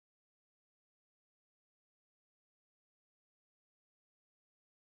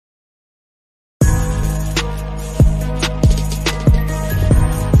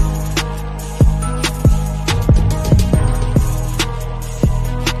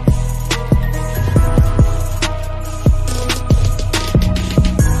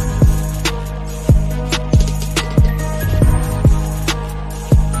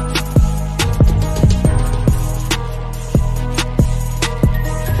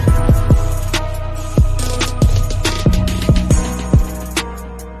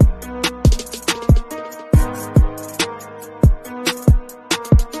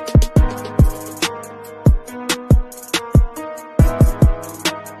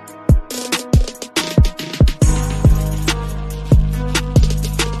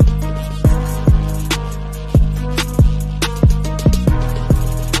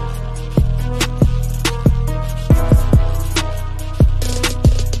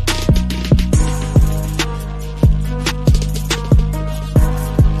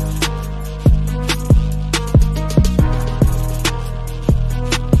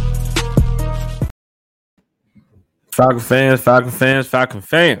Falcon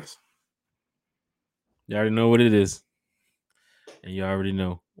fans. You already know what it is. And you already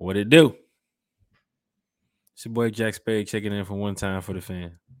know what it do. It's your boy Jack Spade checking in for one time for the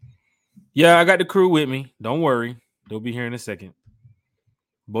fan. Yeah, I got the crew with me. Don't worry. They'll be here in a second.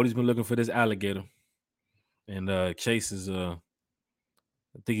 Bodie's been looking for this alligator. And Chase is I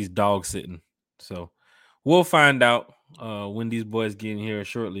think he's dog sitting. So we'll find out when these boys get in here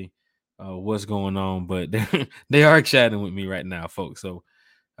shortly what's going on. But they are chatting with me right now, folks. So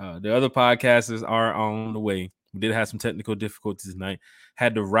the other podcasters are on the way. We did have some technical difficulties tonight.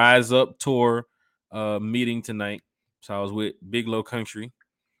 Had the Rise Up tour meeting tonight. So I was with Big Low Country,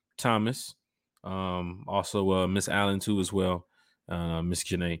 Thomas, also Miss Allen too as well, Miss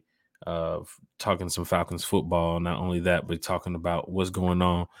Janae, talking some Falcons football. Not only that, but talking about what's going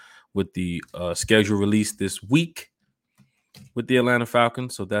on with the schedule release this week with the Atlanta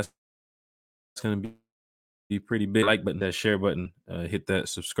Falcons. So that's going to be pretty big. Like button, that share button, hit that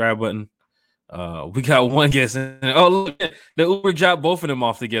subscribe button. We got one guest. Oh, look, the Uber dropped both of them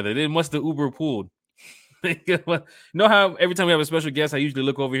off together. They must have Uber pulled. You know how every time we have a special guest, I usually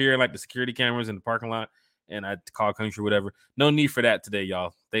look over here like the security cameras in the parking lot and I call country, whatever. No need for that today,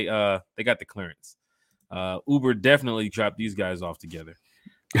 y'all. They got the clearance. Uber definitely dropped these guys off together.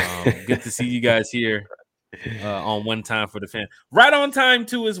 Good to see you guys here on one time for the fan. Right on time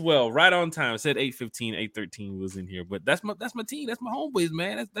too as well. Right on time. I said 8:15, 8:13 was in here, but that's my team. That's my homeboys,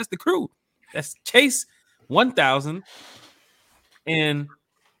 man. That's the crew. That's Chase 1000 and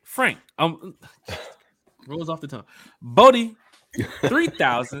Frank. Rolls off the tongue. Bodie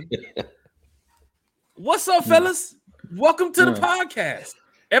 3000. What's up, fellas? Welcome to the podcast.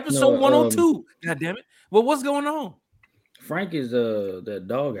 Episode 102. God damn it. Well, what's going on? Frank is that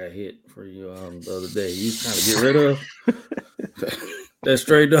dog I hit for you the other day. You trying to get rid of that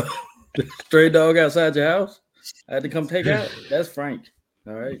stray dog outside your house? I had to come take out. That's Frank.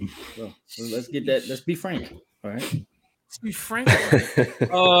 All right. So let's get that. Let's be frank. All right. Let's be frank.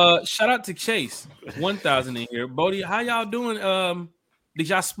 Shout out to Chase 1000 in here. Bodie, how y'all doing? Did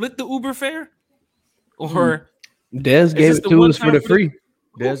y'all split the Uber fare? Or Des gave it to us for the free.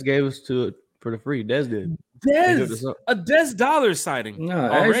 Des gave us to it for the free. Des did. A Des dollar sighting.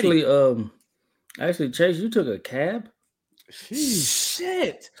 No, actually, Chase, you took a cab.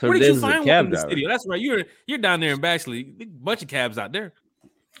 Shit. So where did you find one in the studio? That's right. You're down there in Baxley. A bunch of cabs out there.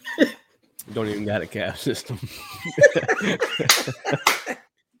 Don't even got a cab system.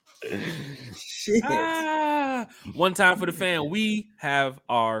 Shit. One time for the fan. We have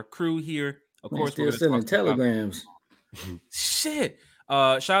our crew here. Of course, we're sending telegrams. Shit.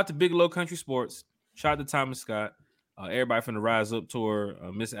 Shout out to Big Low Country Sports. Shout out to Thomas Scott. Everybody from the Rise Up tour.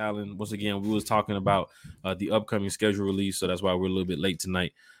 Miss Allen. Once again, we was talking about the upcoming schedule release, so that's why we're a little bit late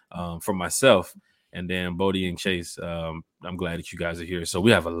tonight. For myself, and then Bodie and Chase. I'm glad that you guys are here. So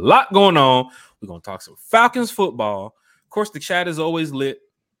we have a lot going on. We're gonna talk some Falcons football. Of course, the chat is always lit.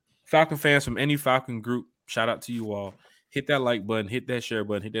 Falcon fans from any Falcon group. Shout out to you all. Hit that like button, hit that share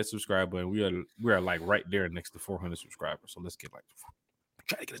button, hit that subscribe button. We are like right there next to 400 subscribers. So let's get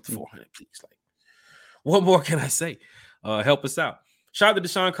try to get it to 400, please. Like, what more can I say? Help us out. Shout out to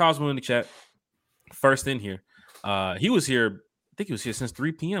Deshaun Cosmo in the chat. First in here. He was here. I think he was here since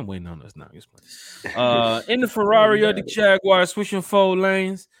 3 p.m. waiting on us now. In the Ferrari of the Jaguar, switching 4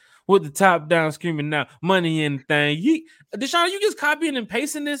 lanes with the top down, screaming now, money in the thing. Deshaun, you just copying and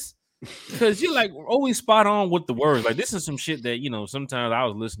pasting this? Because you're like always spot on with the words. Like this is some shit that sometimes I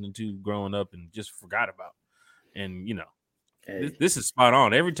was listening to growing up and just forgot about. And this is spot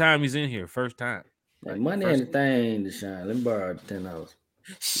on. Every time he's in here, first time. Like money in the thing, Deshaun. Let me borrow $10.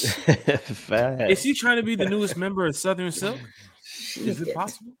 Is he trying to be the newest member of Southern Silk? Is it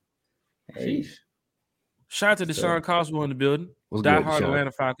possible? Hey. Shout out to Deshaun Cosmo in the building. Die-hard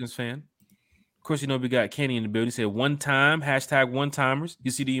Atlanta Falcons fan. Of course, we got Kenny in the building. He said one time, #1timers.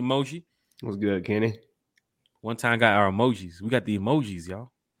 You see the emoji? What's good, Kenny? One time got our emojis. We got the emojis,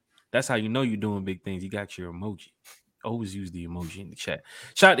 y'all. That's how you know you're doing big things. You got your emoji. Always use the emoji in the chat.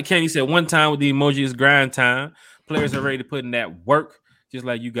 Shout out to Kenny. He said one time with the emoji is grind time. Players are ready to put in that work, just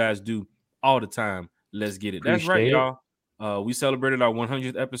like you guys do all the time. Let's get it. That's right, y'all. We celebrated our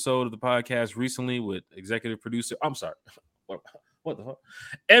 100th episode of the podcast recently with executive producer. I'm sorry. What the fuck?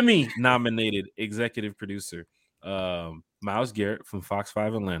 Emmy-nominated executive producer Miles Garrett from Fox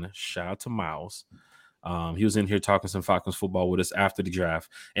 5 Atlanta. Shout out to Miles. He was in here talking some Falcons football with us after the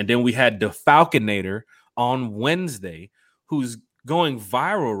draft. And then we had the Falconator on Wednesday, who's going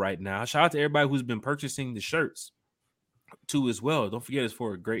viral right now. Shout out to everybody who's been purchasing the shirts too as well. Don't forget, it's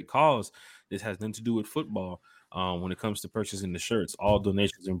for a great cause. This has nothing to do with football. When it comes to purchasing the shirts, all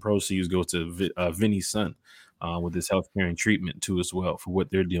donations and proceeds go to Vinny's son. with this healthcare and treatment too as well for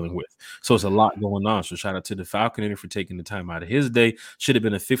what they're dealing with. So it's a lot going on. So shout out to the Falconator for taking the time out of his day. Should have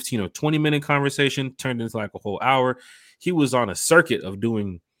been a 15 or 20-minute conversation, turned into like a whole hour. He was on a circuit of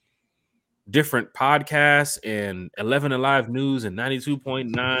doing different podcasts and 11 Alive News and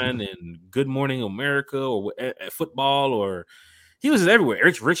 92.9 and Good Morning America or football, or he was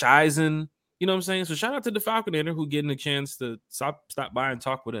everywhere. Rich Eisen, you know what I'm saying? So shout out to the Falconator who getting a chance to stop by and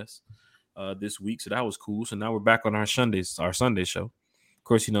talk with us this week. So that was cool. So now we're back on our Sunday show. Of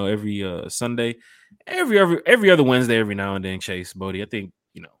course, you know, every Sunday, every other Wednesday, every now and then, Chase, Bodie. I think,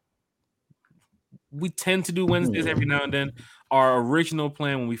 you know, we tend to do Wednesdays every now and then. Our original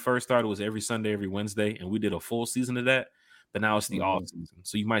plan when we first started was every Sunday, every Wednesday, and we did a full season of that. But now it's the off season,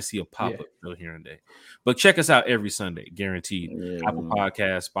 so you might see a pop-up here and there. But check us out every Sunday, guaranteed. Apple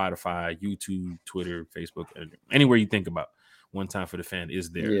Podcasts, Spotify, YouTube, Twitter, Facebook, anywhere you think about. One Time for the Fan is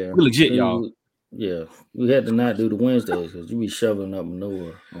there. Yeah. We're legit, y'all. Yeah, we had to not do the Wednesdays because you be shoveling up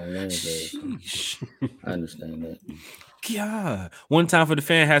manure on Wednesdays. So I understand that. Yeah. One Time for the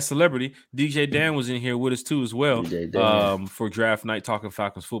Fan has celebrity. DJ Dan was in here with us too as well. For draft night, talking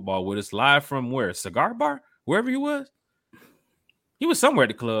Falcons football with us live from where? Cigar bar? Wherever he was. He was somewhere at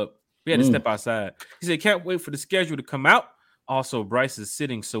the club. We had to step outside. He said, can't wait for the schedule to come out. Also, Bryce is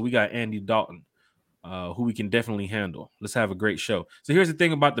sitting, so we got Andy Dalton, who we can definitely handle. Let's have a great show. So here's the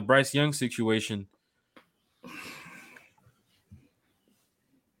thing about the Bryce Young situation.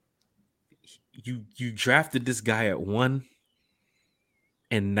 You drafted this guy at 1,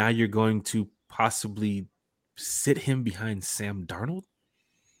 and now you're going to possibly sit him behind Sam Darnold?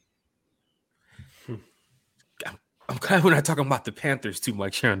 I'm glad we're not talking about the Panthers too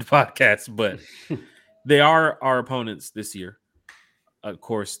much here on the podcast, but they are our opponents this year, of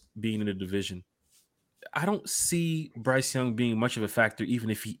course, being in the division. I don't see Bryce Young being much of a factor, even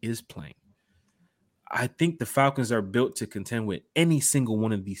if he is playing. I think the Falcons are built to contend with any single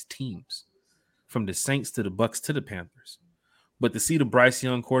one of these teams, from the Saints to the Bucks to the Panthers. But to see the Bryce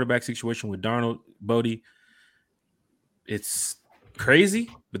Young quarterback situation with Darnold, Bodie, it's crazy.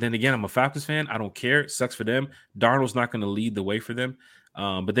 But then again, I'm a Falcons fan. I don't care. It sucks for them. Darnold's not going to lead the way for them.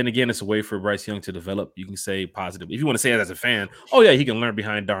 But then again, it's a way for Bryce Young to develop. You can say positive. If you want to say it as a fan, oh, yeah, he can learn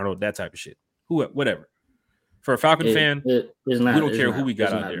behind Darnold, that type of shit. Whatever. For a Falcon fan, we don't care who we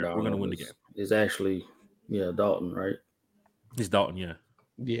got out there. Darnold. We're going to win the game. It's actually, Dalton, right? It's Dalton, yeah.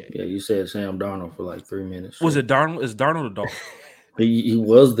 Yeah, you said Sam Darnold for like 3 minutes. Was it Darnold? Is Darnold or Dalton? He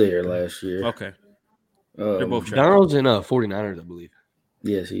was there last year. Okay. They're both Darnold's in 49ers, I believe.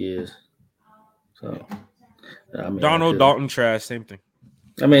 Yes, he is. So, I mean, Darnold, Dalton, trash, same thing.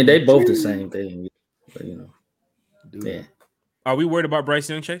 I mean, they both the same thing, but, yeah. Are we worried about Bryce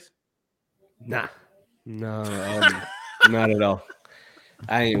Young, Chase? Nah. No, not at all.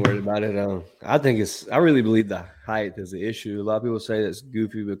 I ain't worried about it. I really believe the height is the issue. A lot of people say that's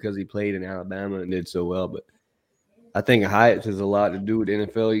goofy because he played in Alabama and did so well, but I think height has a lot to do with the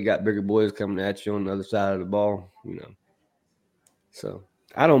NFL. You got bigger boys coming at you on the other side of the ball, So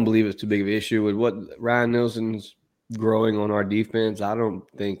I don't believe it's too big of an issue with what Ryan Nielsen's growing on our defense. I don't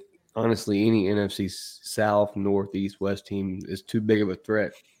think, honestly, any NFC South, North, East, West team is too big of a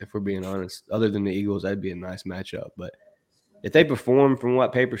threat, if we're being honest. Other than the Eagles, that'd be a nice matchup, but if they perform from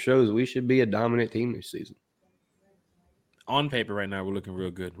what paper shows, we should be a dominant team this season. On paper right now, we're looking real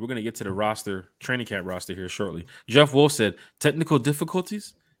good. We're going to get to the training camp roster here shortly. Jeff Wolf said, technical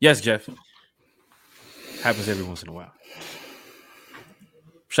difficulties? Yes, Jeff. Happens every once in a while.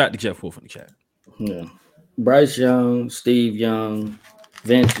 Shout out to Jeff Wolf in the chat. Yeah. Bryce Young, Steve Young,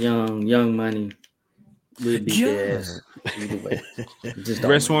 Vince Young, Young Money. We'll beat their ass either way.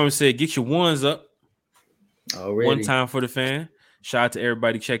 Brett Swarm said, get your ones up. Already. One Time for the Fan. Shout out to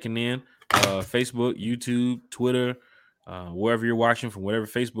everybody checking in. Facebook, YouTube, Twitter, wherever you're watching from whatever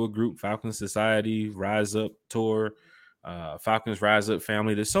Facebook group, Falcons Society, Rise Up Tour, Falcons Rise Up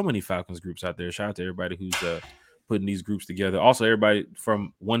Family. There's so many Falcons groups out there. Shout out to everybody who's putting these groups together. Also, everybody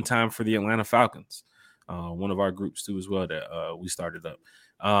from One Time for the Atlanta Falcons, one of our groups too as well that we started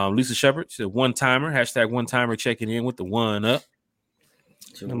up. Lisa Shepard said one-timer, #one-timer checking in with the one up.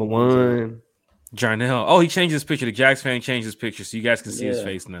 Number one. Jarnell. Oh, he changed his picture. The Jags fan changed his picture so you guys can see his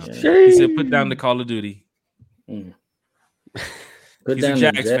face now. Yeah. He said, put down the Call of Duty. He's a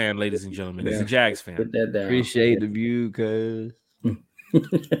Jags fan, ladies and gentlemen. He's a Jags fan. Put that down. Appreciate the view, cuz.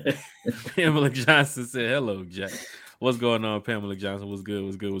 Pamela Johnson said, hello, Jack. What's going on, Pamela Johnson? What's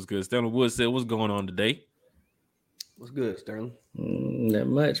good? Sterling Wood said, what's going on today? What's good, Sterling? Not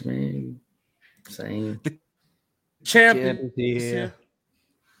much, man. Same. The champion. Yeah.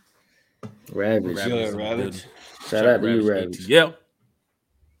 Ravage. Ravage. Shout out to you, Ravage. Yeah.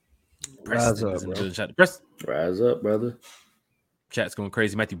 Rise up, is in the bro. building. Shout out to Preston. Rise up, brother. Chat's going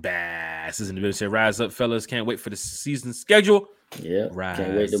crazy. Matthew Bass is in the building. Say, rise up, fellas. Can't wait for the season schedule. Yeah.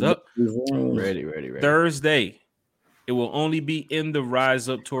 Can't wait Rise to up. Ready. Thursday. It will only be in the Rise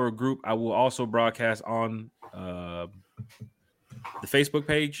Up Tour group. I will also broadcast on the Facebook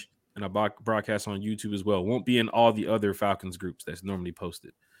page, and I broadcast on YouTube as well. Won't be in all the other Falcons groups that's normally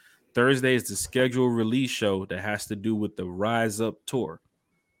posted. Thursday is the scheduled release show that has to do with the Rise Up Tour,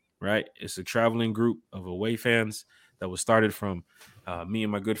 right? It's a traveling group of away fans that was started from me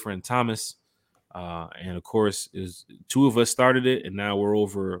and my good friend Thomas. And of course, is two of us started it, and now we're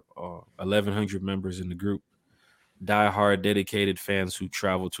over 1,100 members in the group. Die-hard, dedicated fans who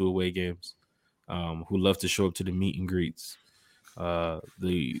travel to away games, who love to show up to the meet and greets.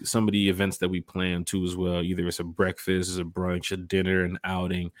 Some of the events that we plan too as well. Either it's a breakfast, it's a brunch, a dinner, an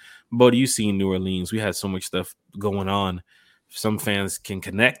outing. But you see in New Orleans, we had so much stuff going on. Some fans can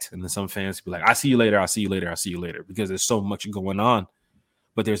connect, and then some fans be like, "I see you later. I'll see you later. I'll see you later," because there's so much going on.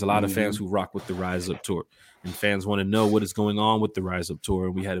 But there's a lot of fans who rock with the Rise Up Tour, and fans want to know what is going on with the Rise Up Tour.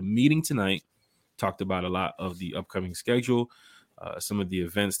 And we had a meeting tonight. Talked about a lot of the upcoming schedule, some of the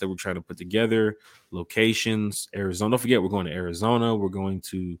events that we're trying to put together, locations, Arizona. Don't forget, we're going to Arizona. We're going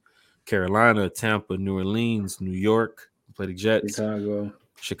to Carolina, Tampa, New Orleans, New York. We play the Jets.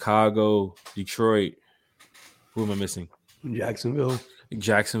 Chicago, Detroit. Who am I missing? Jacksonville,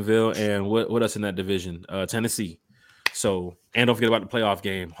 and what else in that division? Tennessee. So, and don't forget about the playoff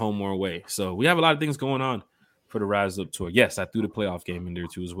game, home or away. So we have a lot of things going on for the Rise Up Tour. Yes, I threw the playoff game in there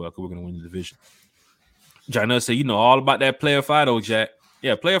too as well because we're going to win the division. John said, you know all about that player fly though, Jack.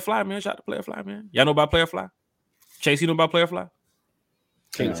 Yeah, player fly, man. Shout out to player fly, man. Y'all know about player fly? Chase, you know about player fly?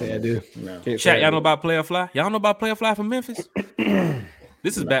 Can't say I do. No. Chat, y'all know about player fly? Y'all know about player fly from Memphis?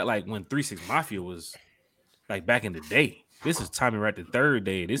 This is back like when 3-6 Mafia was like back in the day. This is Tommy Wright the third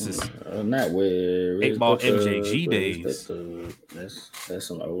day. This is not where 8 Ball MJG days. That's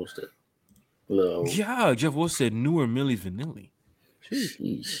some old stuff. Little. Yeah, Jeff Wolf said newer Milli Vanilli.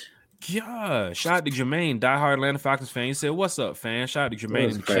 Jeez. Yeah, shout out to Jermaine, diehard Atlanta Falcons fan. He said, "What's up, fan?" Shout out to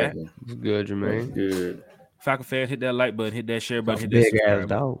Jermaine in the chat. It's good, Jermaine. Good. Falcon fan, hit that like button, hit that share button, hit that big subscribe. Ass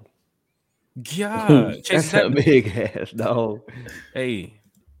dog. Yeah, Chase, that's a big ass dog. Hey,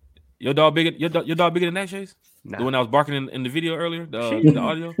 your dog bigger? Your dog bigger than that, Chase? Nah. The one that was barking in the video earlier, the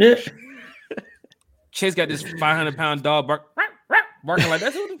audio. Yeah. Chase got this 500-pound dog barking like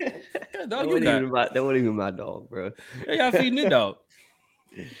that's what the dog you got. That wasn't even my dog, bro. Hey, y'all feeding the dog.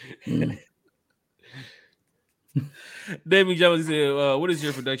 David Jones said, "What is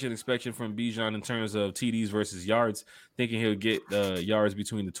your production expectation from Bijan in terms of TDs versus yards? Thinking he'll get yards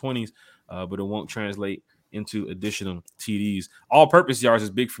between the 20s, but it won't translate into additional TDs. All-purpose yards is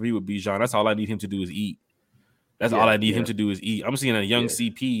big for me with Bijan. That's all I need him to do is eat. That's all I need him to do is eat. I'm seeing a young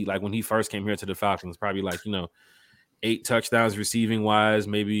CP like when he first came here to the Falcons, probably like 8 touchdowns receiving wise,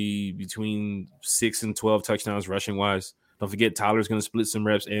 maybe between 6 and 12 touchdowns rushing wise. Don't forget Tyler's going to split some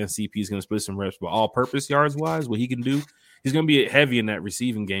reps and CP is going to split some reps. But all-purpose yards wise, what he can do, he's going to be heavy in that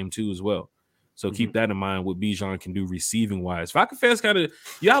receiving game too as well. So keep that in mind. What Bijan can do receiving wise. Falcon fans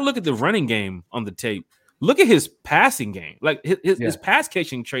y'all look at the running game on the tape. Look at his passing game. Like his pass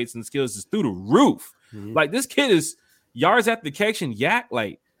catching traits and skills is through the roof. Like this kid is yards after the catch and yak.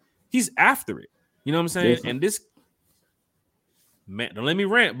 Like he's after it. You know what I'm saying? And this man, don't let me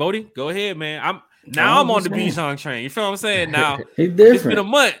rant, Bodie. Go ahead, man. I'm on the Bijan train. You feel what I'm saying? Now he's different. It's been a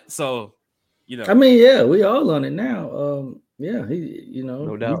month, so I mean, yeah, we all on it now. Yeah, he,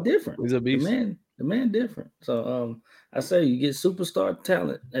 no doubt. he's different. He's a beast. The man different. So I say you get superstar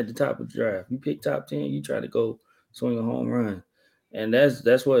talent at the top of the draft. You pick top 10, you try to go swing a home run. And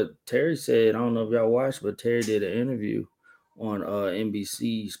that's what Terry said. I don't know if y'all watched, but Terry did an interview on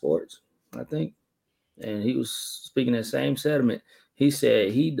NBC Sports, I think. And he was speaking that same sentiment. He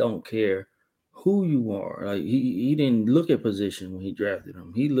said he don't care who you are. Like he didn't look at position when he drafted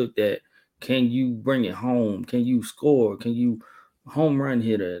him. He looked at, can you bring it home? Can you score? Can you home run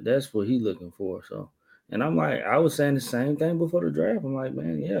hitter? That's what he's looking for. So, and I'm like, I was saying the same thing before the draft. I'm like,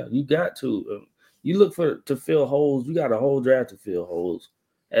 man, yeah, you got to. You look to fill holes. You got a whole draft to fill holes.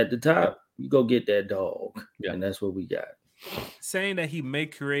 At the top, you go get that dog. Yeah. And that's what we got. Saying that he may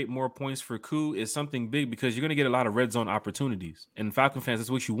create more points for Koo is something big because you're going to get a lot of red zone opportunities. And Falcon fans, that's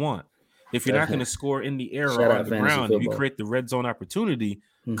what you want. If you're not going to score in the air or on the ground, if you create the red zone opportunity,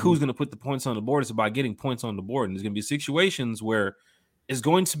 Koo's going to put the points on the board. It's about getting points on the board. And there's going to be situations where it's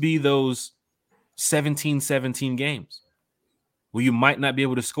going to be those 17-17 games where you might not be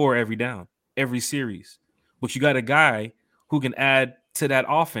able to score every down, every series. But you got a guy who can add to that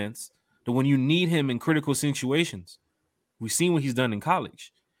offense that when you need him in critical situations, we've seen what he's done in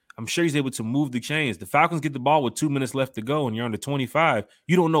college. I'm sure he's able to move the chains. The Falcons get the ball with 2 minutes left to go and you're on the 25.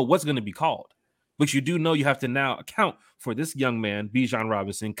 You don't know what's going to be called. But you do know you have to now account for this young man, Bijan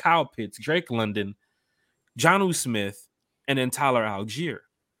Robinson, Kyle Pitts, Drake London, Jonnu Smith, and then Tyler Algier.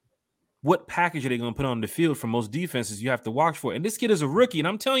 What package are they going to put on the field for most defenses you have to watch for? And this kid is a rookie, and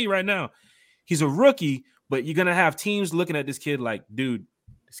I'm telling you right now, he's a rookie, but you're going to have teams looking at this kid like, dude,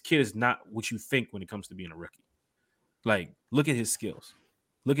 this kid is not what you think when it comes to being a rookie. Like, look at his skills.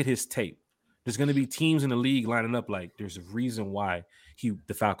 Look at his tape. There's going to be teams in the league lining up like there's a reason why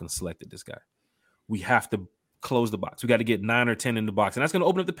the Falcons selected this guy. We have to close the box. We got to get 9 or 10 in the box, and that's going to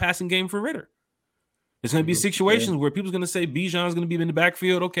open up the passing game for Ritter. There's going to be situations where people's going to say Bijan's going to be in the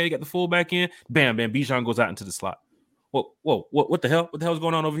backfield. Okay, got the fullback in. Bam, Bijan goes out into the slot. Whoa, what the hell? What the hell's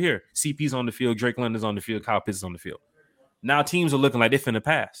going on over here? CP's on the field. Drake London's on the field. Kyle Pitts is on the field. Now teams are looking like they're finna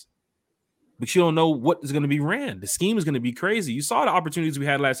pass. But you don't know what is going to be ran. The scheme is going to be crazy. You saw the opportunities we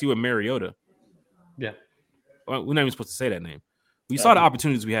had last year with Mariota. Yeah. Well, we're not even supposed to say that name. We saw the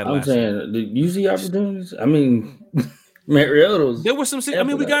opportunities we had last year. I'm saying, did you see opportunities? I mean, Mariota's. There were some. I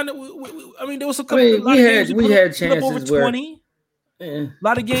mean, there was a couple. I mean, we had chances over 20. A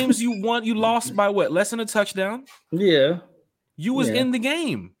lot of games you lost by what? Less than a touchdown. Yeah. You was in the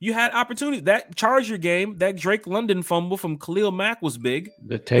game. You had opportunity. That Charger game, that Drake London fumble from Khalil Mack was big.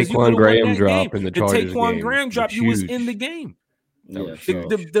 The Taquan Graham drop in the Chargers game. The Taquan Graham drop, you was in the game. Yeah,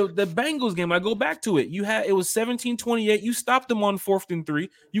 the Bengals game, I go back to it. It was 17-28. You stopped them on 4th and 3.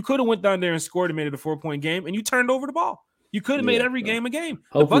 You could have went down there and scored and made it a 4-point game, and you turned over the ball. You could have made every game a game.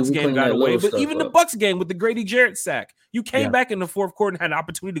 The Bucks game got away, but even the Bucks game with the Grady Jarrett sack, you came back in the 4th quarter and had an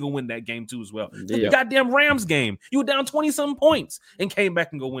opportunity to go win that game too as well. The goddamn Rams game, you were down 20-some points and came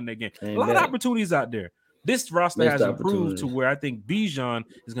back and go win that game. A lot of opportunities out there. This roster has improved to where I think Bijan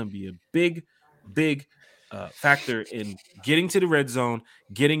is going to be a big factor in getting to the red zone,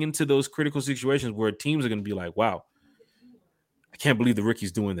 getting into those critical situations where teams are going to be like, wow, I can't believe the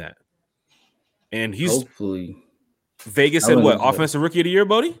rookie's doing that. And he's hopefully Vegas said what? Offensive Rookie of the Year,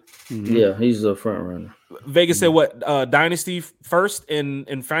 Bodie? Mm-hmm. Yeah, he's a front runner. Vegas said what? Dynasty first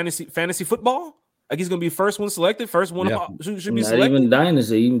in fantasy football? Like he's gonna be first one selected, first one should be selected. Not even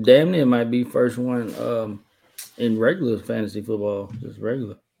dynasty, even damn near might be first one in regular fantasy football, just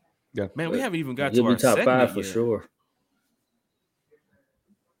regular. Yeah, man, we haven't even got to our top 5 for yet. sure.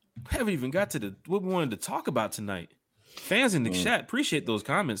 We haven't even got to what we wanted to talk about tonight. Fans in the chat, appreciate those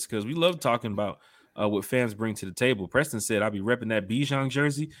comments because we love talking about what fans bring to the table. Preston said, I'll be repping that Bijan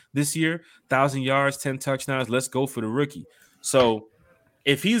jersey this year. 1,000 yards, 10 touchdowns. Let's go for the rookie. So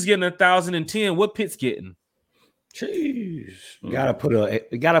if he's getting 1,010, what Pitt's getting? Jeez. Gotta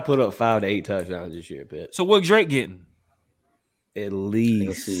put up 5 to 8 touchdowns this year, Pitt. So what Drake getting? At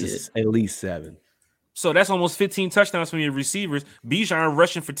least 7. So that's almost 15 touchdowns from your receivers. Bijan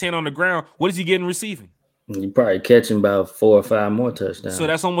rushing for 10 on the ground. What is he getting receiving? You probably catching about 4 or 5 more touchdowns. So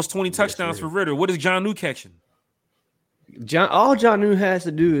that's almost 20 touchdowns for Ritter. What is Jonnu catching? All Jonnu has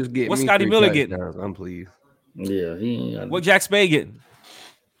to do is get. What's Scotty Miller getting? I'm pleased. Yeah, he ain't. What Jack Spade getting?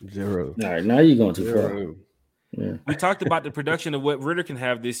 0. All right, now you're going too far. Yeah. We talked about the production of what Ritter can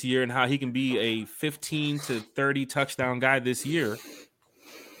have this year and how he can be a 15 to 30 touchdown guy this year.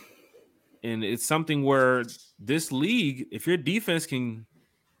 And it's something where this league, if your defense can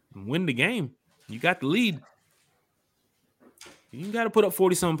win the game, you got the lead. You got to put up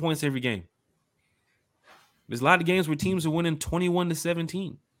 40-something points every game. There's a lot of games where teams are winning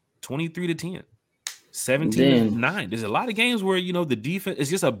 21-17, 23-10, 17-9. There's a lot of games where, the defense is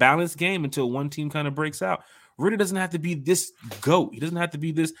just a balanced game until one team kind of breaks out. Ritter doesn't have to be this GOAT. He doesn't have to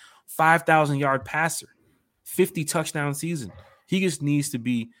be this 5,000-yard passer, 50 touchdown season. He just needs to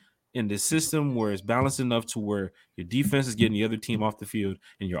be in this system where it's balanced enough to where your defense is getting the other team off the field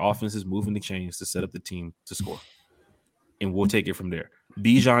and your offense is moving the chains to set up the team to score. And we'll take it from there.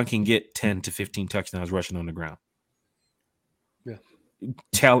 Bijan can get 10 to 15 touchdowns rushing on the ground. Yeah.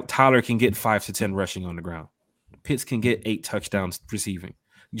 Tyler can get 5 to 10 rushing on the ground. Pitts can get 8 touchdowns receiving.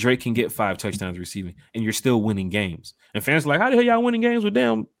 Drake can get 5 touchdowns receiving. And you're still winning games. And fans are like, how the hell y'all winning games with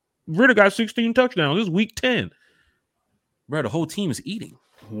them? Ritter got 16 touchdowns. This is week 10. Bro, the whole team is eating.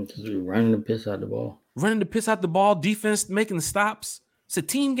 Running the piss out the ball. Running the piss out the ball. Defense making the stops. It's a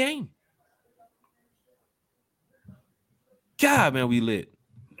team game. God, man, we lit.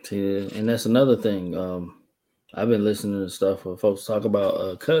 See, and that's another thing. I've been listening to stuff where folks talk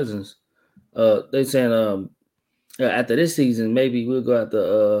about Cousins. They saying after this season, maybe we'll go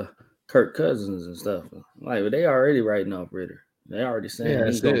after Kirk Cousins and stuff. Like, but they already writing off Ritter. They already saying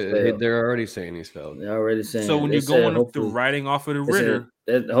he's gonna fail. They're already saying he's failed. They're already saying. So when you're going through writing off of the Ritter,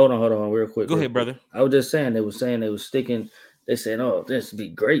 hold on, real quick. Go ahead, brother. I was just saying they were sticking they said, "Oh, this would be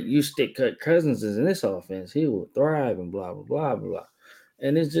great. You stick Kirk Cousins in this offense, he will thrive," and blah blah blah blah.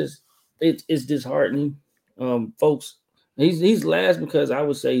 And it's disheartening, folks. He's last because I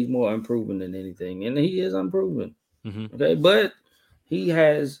would say he's more unproven than anything, and he is unproven. Mm-hmm. Okay, but he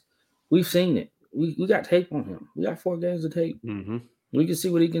has. We've seen it. We got tape on him. We got 4 games of tape. Mm-hmm. We can see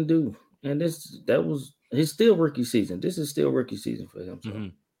what he can do, and that was his still rookie season. This is still rookie season for him.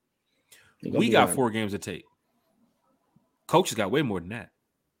 So we got 4 games of tape. Coaches got way more than that.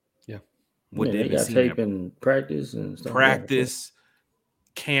 Yeah, what they got tape in practice and stuff. Practice,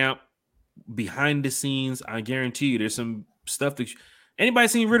 camp, behind the scenes. I guarantee you, there's some stuff that. Anybody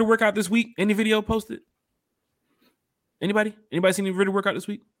seen Ritter workout this week? Any video posted? Anybody? Anybody seen Ritter workout this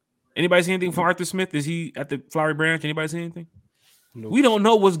week? Anybody see anything from Arthur Smith? Is he at the Flowery Branch? Anybody see anything? Nope. We don't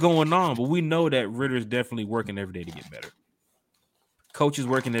know what's going on, but we know that Ritter is definitely working every day to get better. Coach is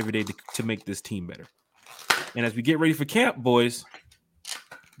working every day to make this team better. And as we get ready for camp, boys,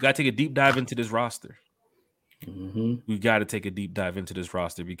 we got to take a deep dive into this roster. Mm-hmm. We got to take a deep dive into this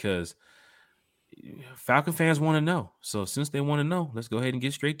roster because Falcon fans want to know. So since they want to know, let's go ahead and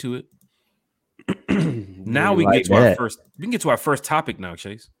get straight to it. Now we can get to our first. We can get to our first topic now,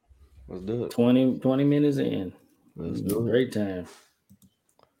 Chase. Let's do it. 20 minutes in. Let's do it. Great time.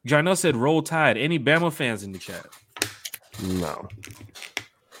 Jarnell said, "Roll Tide." Any Bama fans in the chat? No.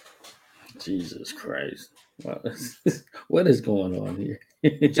 Jesus Christ. What is going on here?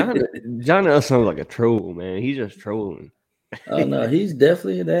 John sounds like a troll, man. He's just trolling. Oh no, he's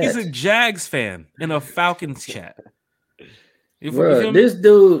definitely that. He's a Jags fan in a Falcons chat. Bro, this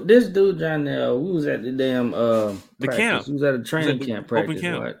dude, Jarnell, we was at the damn the practice. camp. We was at a training camp practice,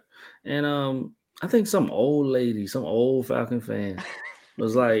 camp. right? And I think some old lady, some old Falcon fan,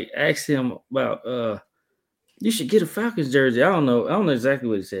 was like, asked him about you should get a Falcons jersey. I don't know exactly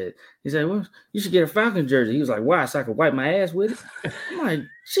what he said. He said, "Well, you should get a Falcons jersey." He was like, "Why? So I can wipe my ass with it?" I'm like,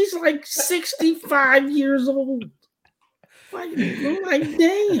 she's like 65 years old. I'm like,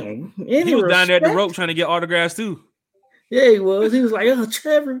 damn. He was down there at the rope trying to get autographs too. Yeah, he was. He was like, "Oh,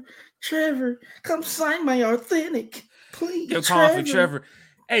 Trevor, come sign my authentic, please." You're calling for Trevor.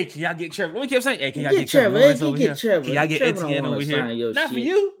 Hey, can y'all get Trevor? Let me keep saying, hey, can y'all get Trevor? Over here? Trevor. Can y'all get Etienne over here? Not for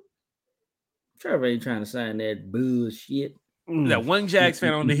you. Trevor ain't trying to sign that bullshit. That one Jags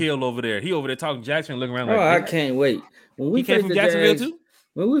fan on the hill over there. He over there talking Jags fan, looking around like, I can't wait. When we came from Jacksonville too?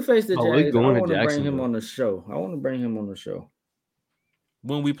 When we face the Jags, I want to bring him on the show.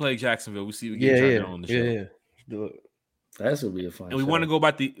 When we play Jacksonville, we see we get Jarnell on the show. Yeah. Do it. That would be a fun And we want to go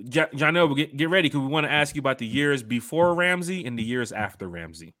about the Jarnell, get ready because we want to ask you about the years before Ramsey and the years after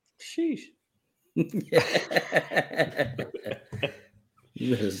Ramsey. Sheesh.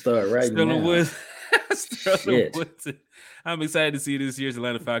 You better start right now. I'm excited to see this year's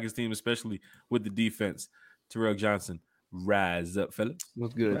Atlanta Falcons team, especially with the defense. Terrell Johnson, rise up, fellas.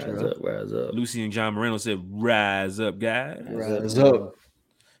 What's good, Terrell? Rise up. Lucy and John Moreno said, rise up, guys. Rise up.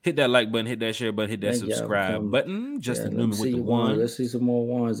 Hit that like button, hit that share button, hit that subscribe button. Justin Newman with the one. Let's see some more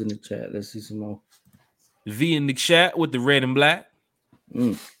ones in the chat. Let's see some more. V in the chat with the red and black.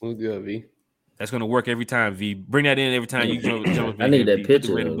 What's good, V? That's gonna work every time, V. Bring that in every time you jump. I need that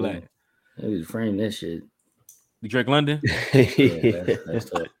picture. Red and black. Maybe frame that shit. The Drake London. Yeah, that's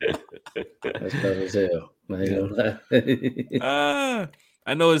tough. That's tough as hell.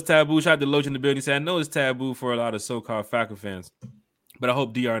 I know it's taboo. Shout out to Loach in the building. He said, I know it's taboo for a lot of so-called Falcon fans, but I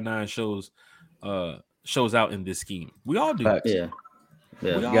hope DR9 shows out in this scheme. We all do. Yeah.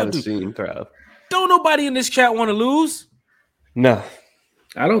 We got to see him thrive. Don't nobody in this chat want to lose. No.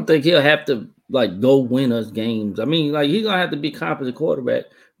 I don't think he'll have to go win us games. I mean, he's gonna have to be competent quarterback,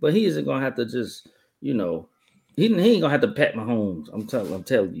 but he isn't gonna have to just, he ain't gonna have to pat Mahomes. I'm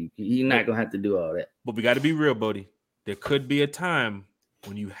telling you, he's not gonna have to do all that. But we got to be real, Bodie. There could be a time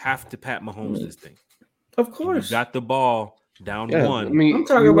when you have to pat Mahomes this thing. Of course, you got the ball down one. I mean, I'm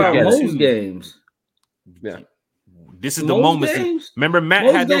talking about most games. Yeah. This is the moment. Remember Matt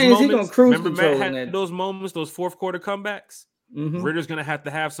had those moments? Those fourth quarter comebacks? Mm-hmm. Ritter's going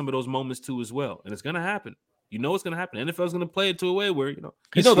to have some of those moments too as well. And it's going to happen. You know it's going to happen. NFL's going to play it to a way where,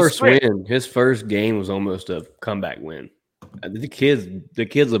 his first game was almost a comeback win. The kid's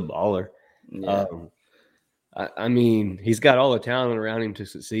a baller. Yeah. I mean, he's got all the talent around him to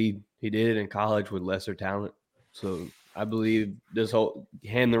succeed. He did it in college with lesser talent. So I believe this whole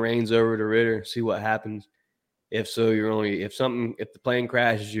hand the reins over to Ritter, see what happens. If the plane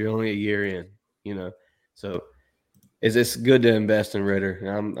crashes, you're only a year in, So it's good to invest in Ritter.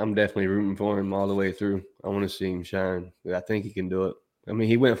 I'm definitely rooting for him all the way through. I want to see him shine. I think he can do it. I mean,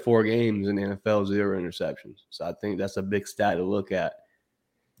 he went 4 games in the NFL, 0 interceptions. So I think that's a big stat to look at.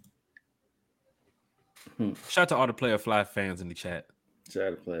 Shout out to all the Player Fly fans in the chat. Try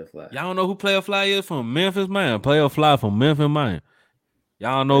to play a fly. Y'all don't know who Player Fly is from Memphis, man. Player Fly from Memphis, man.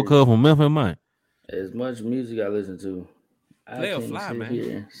 Y'all know Cub from Memphis, man. As much music I listen to, Player I can't Fly, sit man.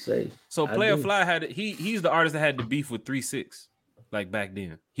 here and say. So I Player do. Fly had he's the artist that had the beef with 3-6, like back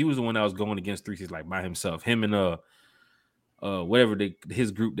then. He was the one that was going against 3-6 like by himself. Him and whatever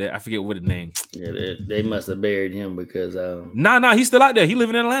his group that I forget what the name. Yeah, they must have buried him because Nah, he's still out there. He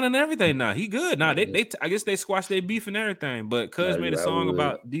living in Atlanta and everything now. He good. Nah, they I guess they squashed their beef and everything. But Cuz made a song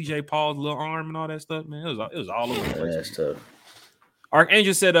about DJ Paul's little arm and all that stuff, man. It was all over the place. That's tough.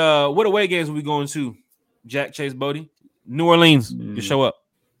 Archangel said, what away games are we going to? Jack, Chase, Bodie? New Orleans. You show up.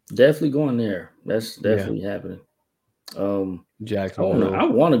 Definitely going there. That's definitely happening. Jacksonville. I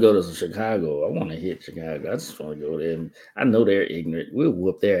want to go to Chicago. I want to hit Chicago. I just want to go there. And I know they're ignorant. We'll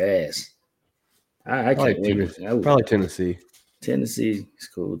whoop their ass. I can't wait. Probably Tennessee. Tennessee is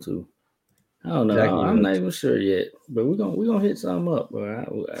cool too. I don't know. I'm not even sure yet, but we're gonna hit something up.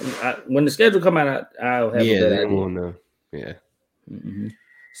 When the schedule come out, I'll have a better idea. We'll know. Yeah. Mm-hmm.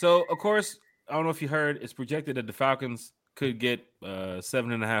 So of course, I don't know if you heard. It's projected that the Falcons could get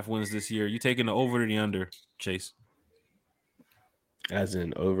 7.5 wins this year. You taking the over or the under, Chase? As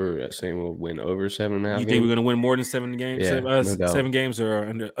in over, saying we'll win over 7.5. You think we're gonna win more than 7 games? Yeah, no doubt. 7 games or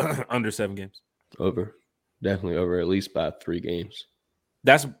under 7 games? Over, definitely over, at least by 3 games.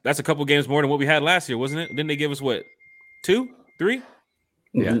 That's a couple games more than what we had last year, wasn't it? Didn't they give us what, 2, 3?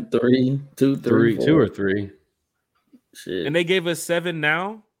 Yeah, 2 or 3. Shit. And they gave us 7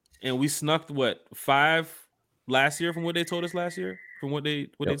 now, and we snuck what 5 last year from what they told us last year, from what they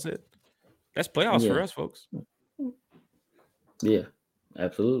said. That's playoffs for us, folks. Yeah,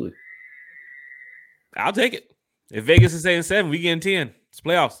 absolutely. I'll take it. If Vegas is saying 7, we getting 10. It's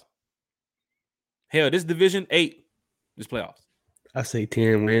playoffs. Hell, this division 8 is playoffs. I say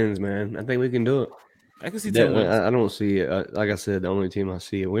 10 wins, man. I think we can do it. I can see 10 wins. I don't see it. Like I said, the only team I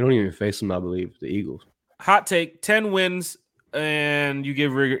see it. We don't even face them, I believe, the Eagles. Hot take: 10 wins, and you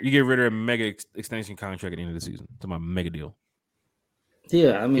get rid of a mega extension contract at the end of the season. It's my mega deal.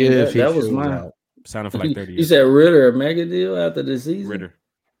 Yeah, I mean that was my sounding for like 30 years. You said Ritter a mega deal after the season. Ritter,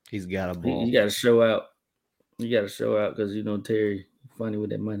 he's got a ball. You got to show out. You got to show out because you know Terry funny with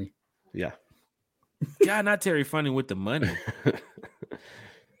that money. Yeah. God, not Terry funny with the money.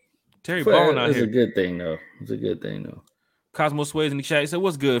 Terry balling out here. It's a good thing though. It's a good thing though. Cosmo Sways in the chat. He said,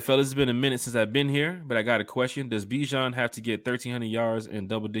 "What's good, fellas? It's been a minute since I've been here, but I got a question. Does Bijan have to get 1,300 yards and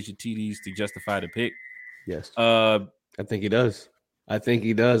double-digit TDs to justify the pick?" Yes. I think he does.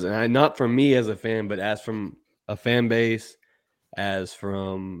 And not from me as a fan, but as from a fan base, as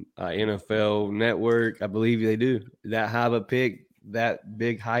from NFL Network, I believe they do. That high of a pick, that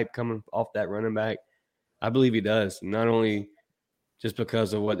big hype coming off that running back, I believe he does. Not only just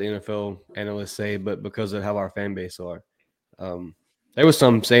because of what the NFL analysts say, but because of how our fan base are. There was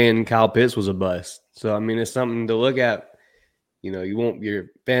some saying Kyle Pitts was a bust. So, I mean, it's something to look at. You know, you want your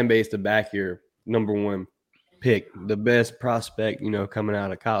fan base to back your number one pick, the best prospect, coming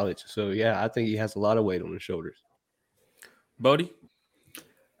out of college. So, yeah, I think he has a lot of weight on his shoulders. Bodie?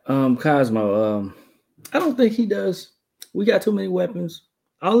 Cosmo, I don't think he does. We got too many weapons.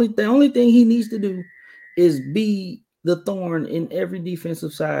 The only thing he needs to do is be the thorn in every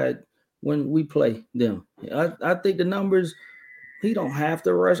defensive side when we play them. I think the numbers, he don't have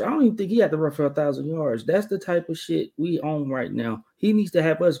to rush. I don't even think he had to rush for 1,000 yards. That's the type of shit we own right now. He needs to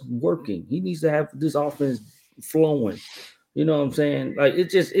have us working. He needs to have this offense flowing. You know what I'm saying? Like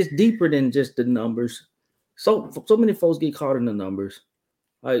it's deeper than just the numbers. So many folks get caught in the numbers.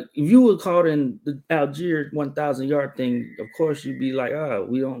 Like if you were caught in the Algier 1,000 yard thing, of course you'd be like,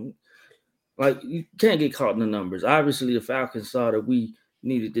 we don't. Like you can't get caught in the numbers. Obviously, the Falcons saw that we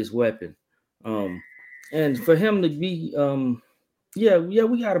needed this weapon, and for him to be,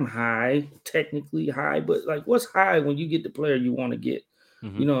 we got him high, technically high, but like, what's high when you get the player you want to get?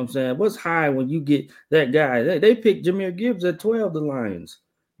 Mm-hmm. You know what I'm saying? What's high when you get that guy? They picked Jahmyr Gibbs at 12. The Lions,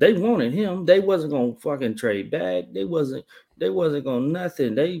 they wanted him. They wasn't gonna fucking trade back. They wasn't gonna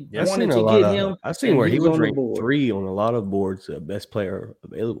nothing. They wanted to get him. I've seen where he was ranked 3 on a lot on a lot of boards, best player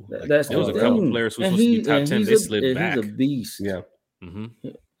available. That's there was a couple players who was supposed to be top 10. They slid back. He's a beast. Yeah. Mm-hmm.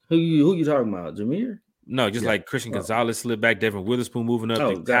 Who you talking about? Jahmyr? No, just like Christian Gonzalez slid back. Devin Witherspoon moving up.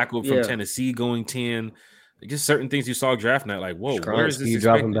 They tackled from Tennessee going 10. Just certain things you saw draft night, like, whoa, where is this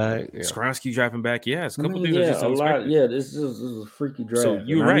dropping back? Skronsky dropping back. Yeah, it's a couple things. A lot. Yeah, this is a freaky draft. So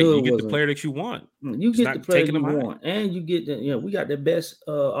you're right. You get the player that you want. You get the player you want, and you get we got the best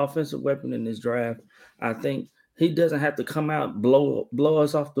offensive weapon in this draft. I think he doesn't have to come out blow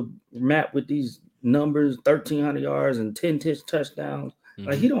us off the map with these numbers, 1,300 yards and 10 touchdowns. Mm-hmm.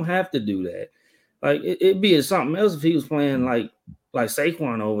 Like he don't have to do that. Like it'd be something else if he was playing like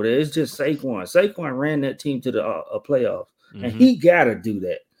Saquon over there. It's just Saquon. Saquon ran that team to the playoffs, and he got to do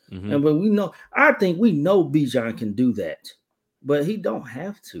that. And when we know, I think we know Bijan can do that, but he don't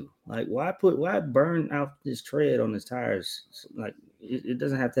have to. Like, why burn out this tread on his tires? Like, it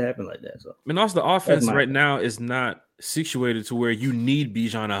doesn't have to happen like that. So, and also the offense right now is not situated to where you need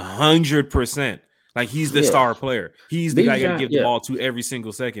Bijan 100%. Like, he's the star player. He's the guy you got to give the ball to every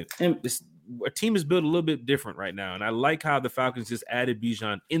single second. And a team is built a little bit different right now, and I like how the Falcons just added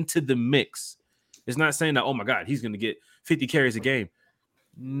Bijan into the mix. It's not saying that, oh my God, he's going to get 50 carries a game.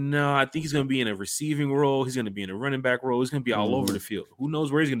 No, I think he's going to be in a receiving role. He's going to be in a running back role. He's going to be all over the field. Who knows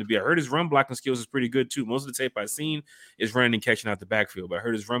where he's going to be? I heard his run blocking skills is pretty good too. Most of the tape I've seen is running and catching out the backfield, but I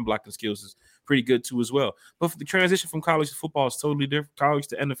heard his run blocking skills is pretty good too as well. But the transition from college to football is totally different. College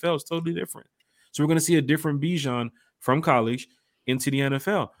to NFL is totally different. So we're going to see a different Bijan from college into the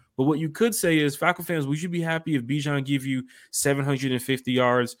NFL. But what you could say is, Falcon fans, would you be happy if Bijan give you 750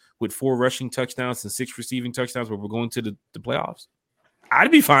 yards with 4 rushing touchdowns and 6 receiving touchdowns where we're going to the playoffs? I'd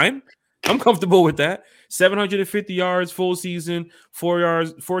be fine. I'm comfortable with that. 750 yards full season,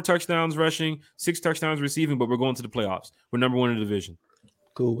 4 touchdowns rushing, 6 touchdowns receiving, but we're going to the playoffs. We're number 1 in the division.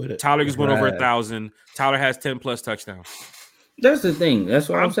 Cool with it. Tyler just went over 1,000. Tyler has 10 plus touchdowns. That's the thing. That's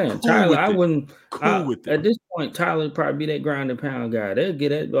what I'm saying. Cool Tyler, I wouldn't. with it. At this point, Tyler would probably be that ground and pound guy. They'll get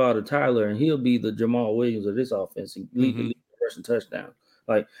that ball to Tyler, and he'll be the Jamal Williams of this offense and lead the rushing touchdown.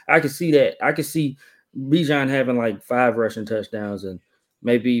 Like, I could see that. I could see Bijan having like 5 rushing touchdowns and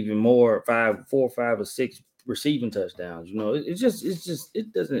maybe even more, 4, 5, or 6 receiving touchdowns. You know,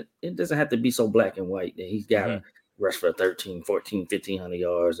 it doesn't have to be so black and white that he's got to rush for 13, 14, 1,500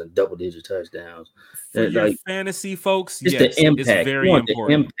 yards and double-digit touchdowns. For your fantasy folks, it's yes, the impact. It's very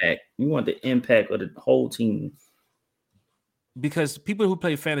important. You want the impact of the whole team. Because people who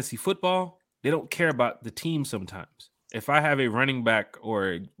play fantasy football, they don't care about the team sometimes. If I have a running back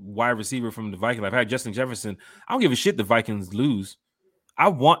or a wide receiver from the Vikings, like I had Justin Jefferson, I don't give a shit the Vikings lose. I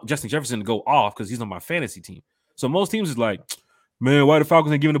want Justin Jefferson to go off because he's on my fantasy team. So most teams is like, man, why the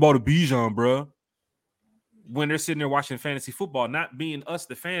Falcons ain't giving the ball to Bijan, bro? When they're sitting there watching fantasy football, not being us,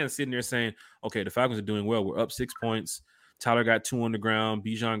 the fans, sitting there saying, okay, the Falcons are doing well. We're up 6 points. Tyler got 2 on the ground.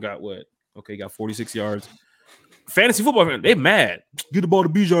 Bijan got what? Okay, got 46 yards. Fantasy football fans, they mad. Get the ball to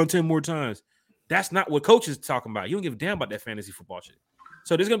Bijan 10 more times. That's not what coaches are talking about. You don't give a damn about that fantasy football shit.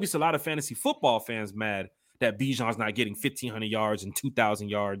 So there's going to be a lot of fantasy football fans mad that Bijan's not getting 1,500 yards and 2,000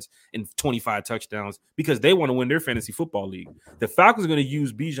 yards and 25 touchdowns because they want to win their fantasy football league. The Falcons are going to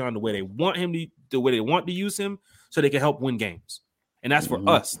use Bijan the way they want him to, the way they want to use him, so they can help win games. And that's for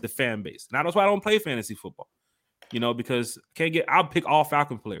us, the fan base. Now that's why I don't play fantasy football, because I'll pick all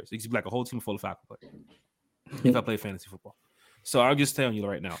Falcon players. It could be like a whole team full of Falcon players if I play fantasy football. So I'm just telling you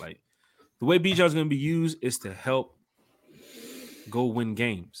right now, like the way Bijan's going to be used is to help go win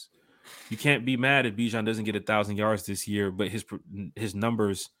games. You can't be mad if Bijan doesn't get 1,000 yards this year, but his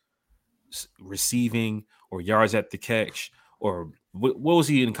numbers, receiving or yards at the catch, or what was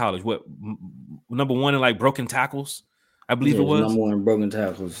he in college? What, number 1 in like broken tackles? I believe it was. Number 1 in broken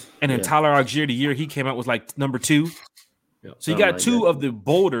tackles. And then Tyler Algier, the year he came out, was like number 2. Yeah, so you got like 2 of the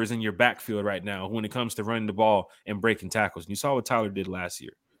boulders in your backfield right now when it comes to running the ball and breaking tackles. And you saw what Tyler did last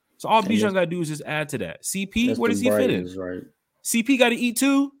year. So all Bijan got to do is just add to that. CP, where does he fit in? Right. CP got to eat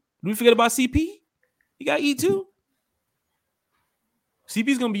too. Do we forget about CP? He got E2.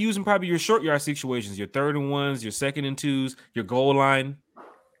 CP's going to be using probably your short yard situations, your 3rd and 1s, your 2nd and 2s, your goal line.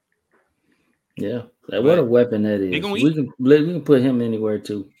 Yeah, what a weapon that is. We can put him anywhere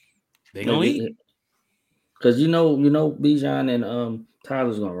too. They gonna eat because you know Bijan and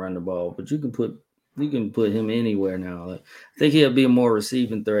Tyler's gonna run the ball, but you can put him anywhere now. I think he'll be a more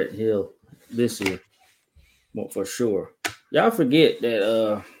receiving threat this year, for sure. Y'all forget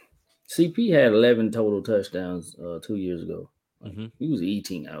that CP had 11 total touchdowns 2 years ago. He was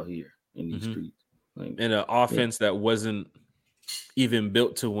eating out here in these streets. In an offense that wasn't even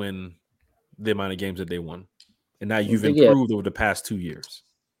built to win the amount of games that they won. And now you've improved over the past 2 years.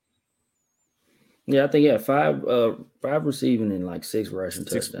 Yeah, I think he had 5 receiving and like 6 rushing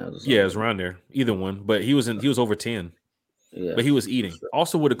touchdowns. Yeah, it was around there. Either one. But he was over 10. Yeah. But he was eating.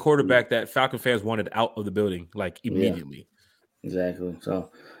 Also with a quarterback that Falcon fans wanted out of the building like immediately. Yeah, exactly.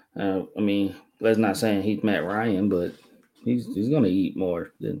 So let's not saying he's Matt Ryan, but he's going to eat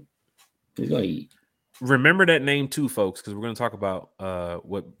more than he's going to eat. Remember that name too, folks, because we're going to talk about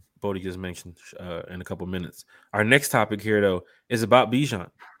what Bodie just mentioned in a couple minutes. Our next topic here, though, is about Bijan.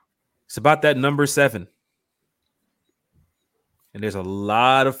 It's about that number 7. And there's a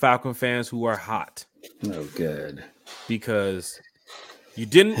lot of Falcon fans who are hot. Oh, good. Because You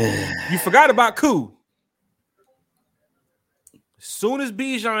didn't. You forgot about Koo. As soon as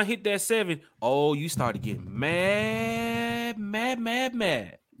Bijan hit that 7, you started getting mad.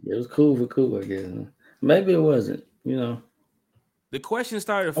 It was cool for Koo, I guess. Maybe it wasn't. The question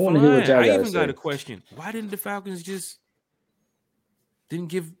started I want to hear what flying. y'all I got to even got say. a question. Why didn't the Falcons just didn't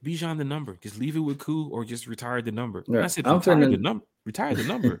give Bijan the number? Just leave it with Koo or just retire the number? Right. I said, retire the number. Retire the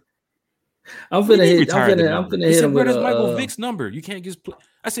number. I'm finna hit. I'm Retire the finna number. hit He said, him bro, with that's a. Michael Vick's number. You can't just play.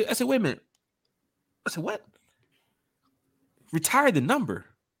 I said, wait a minute. I said, what? Retire the number.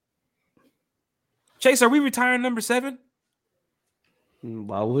 Chase, are we retiring number 7?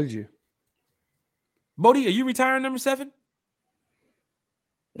 Why would you? Bodie, are you retiring number 7?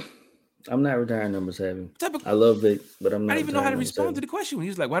 I'm not retiring number 7. I love Vic, but I'm not. I didn't even know how to respond 7. to the question when he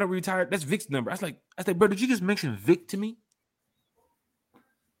was like, why don't we retire? That's Vic's number. I was like, bro, did you just mention Vic to me?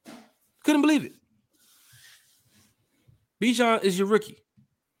 Couldn't believe it. Bijan is your rookie.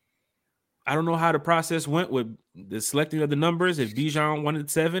 I don't know how the process went with the selecting of the numbers. If Bijan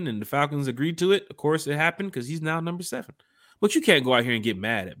wanted 7 and the Falcons agreed to it, of course it happened because he's now number 7. But you can't go out here and get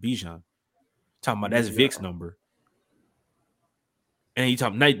mad at Bijan. Talking about that's Vic's number. And you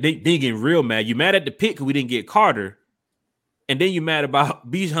talking, they getting real mad. You mad at the pick because we didn't get Carter. And then you mad about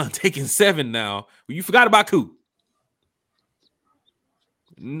Bijan taking 7 now. Well, you forgot about Koo.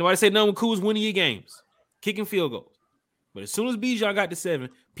 Nobody say no when Koo's winning your games, kicking field goals. But as soon as Bijan got to 7,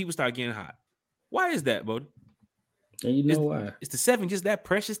 people start getting hot. Why is that, Bodie? And you know why? Is the 7 just that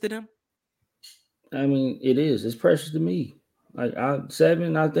precious to them? I mean, it is. It's precious to me. Like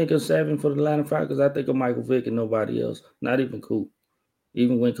 7, I think of 7 for the Atlanta Falcons. I think of Michael Vick and nobody else. Not even Koo.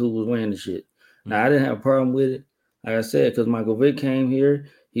 Even when Koo was wearing the shit. Now I didn't have a problem with it. Like I said, because Michael Vick came here,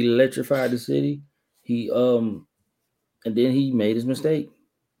 he electrified the city. He and then he made his mistake,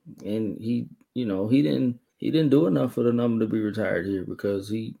 and he didn't do enough for the number to be retired here because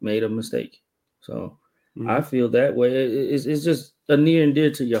he made a mistake. So I feel that way. It's just a near and dear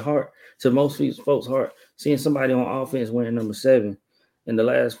to your heart, to most folks' heart, seeing somebody on offense wearing number 7, and the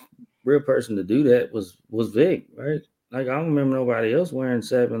last real person to do that was Vic, right? Like I don't remember nobody else wearing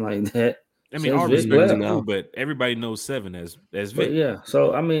 7 like that. I mean, all respect to Koo, but everybody knows 7 as Vic. But yeah,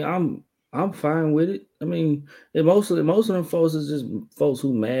 so I mean, I'm fine with it. I mean, most of them folks is just folks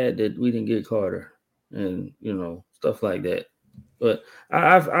who mad that we didn't get Carter and stuff like that. But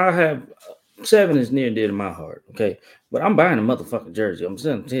I have 7 is near and dear to my heart. Okay, but I'm buying a motherfucking jersey. I'm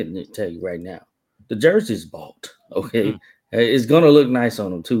saying to tell you right now, the jersey's bought. Okay. It's gonna look nice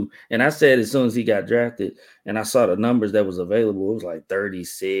on him too. And I said as soon as he got drafted, and I saw the numbers that was available, it was like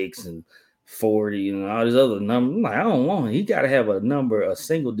 36 and 40 and all these other numbers. I'm like, I don't want it. He got to have a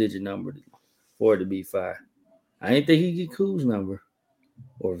single digit number for it to be 5. I didn't think he'd get Koo's number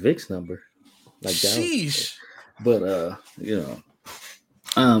or Vic's number like that. Sheesh. But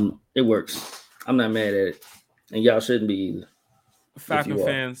it works. I'm not mad at it, and y'all shouldn't be either. Falcon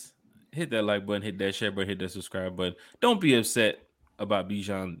fans, hit that like button, hit that share button, hit that subscribe button. Don't be upset about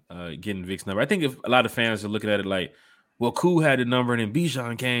Bijan getting Vic's number. I think if a lot of fans are looking at it like, well, Koo had the number and then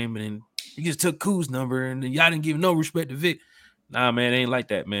Bijan came and then you just took Koo's number and then y'all didn't give no respect to Vic. Nah, man, it ain't like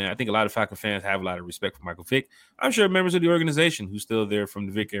that, man. I think a lot of Falcon fans have a lot of respect for Michael Vick. I'm sure members of the organization who's still there from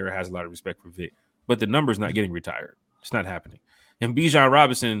the Vic era has a lot of respect for Vic. But the number's not getting retired. It's not happening. And Bijan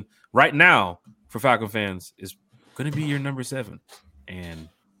Robinson, right now, for Falcon fans, is going to be your number 7. And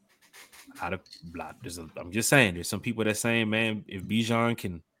I'm just saying, there's some people that saying, man, if Bijan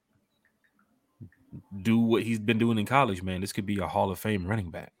can do what he's been doing in college, man, this could be a Hall of Fame running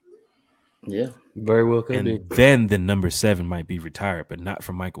back. Yeah, very well could be. And then the number 7 might be retired, but not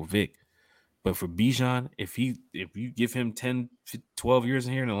for Michael Vick. But for Bijan, if you give him 10, 12 years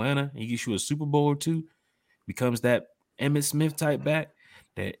in here in Atlanta, he gets you a Super Bowl or 2, becomes that Emmitt Smith type back,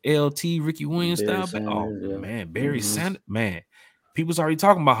 that LT Ricky Williams Barry style back. Sanders, yeah. Man, Barry Sanders, man. People's already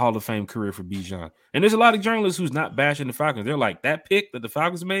talking about Hall of Fame career for Bijan. And there's a lot of journalists who's not bashing the Falcons. They're like, that pick that the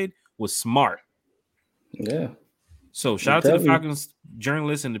Falcons made was smart. Yeah. So shout out to the Falcons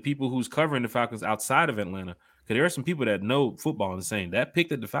journalists and the people who's covering the Falcons outside of Atlanta. Because there are some people that know football and saying that pick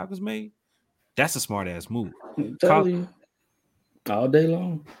that the Falcons made, that's a smart ass move. Tell you all day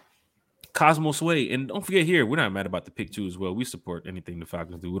long. Cosmo Sway, and don't forget here, we're not mad about the pick too as well. We support anything the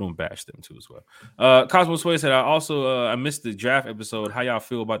Falcons do. We don't bash them too as well. Cosmo Sway said, I missed the draft episode. How y'all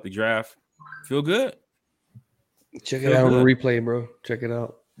feel about the draft? Feel good? Check it out on the replay, bro. Check it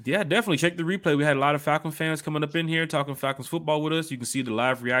out. Yeah, definitely check the replay. We had a lot of Falcon fans coming up in here talking Falcons football with us. You can see the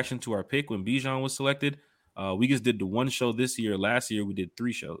live reaction to our pick when Bijan was selected. We just did the one show this year. Last year we did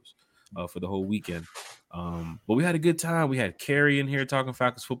 3 shows for the whole weekend. But we had a good time. We had Carrie in here talking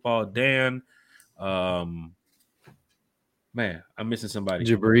Falcons football. Dan, Man, I'm missing somebody.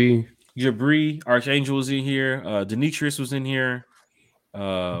 Jabri. Archangel was in here. Demetrius was in here.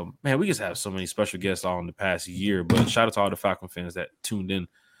 Man, we just have so many special guests all in the past year. But shout out to all the Falcon fans that tuned in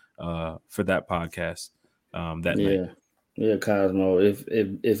for that podcast that night. Yeah, Cosmo. If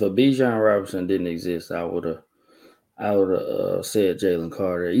a Bijan Robinson didn't exist, I would have said Jalen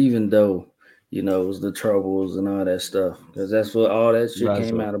Carter, even though it was the troubles and all that stuff, because that's what all that shit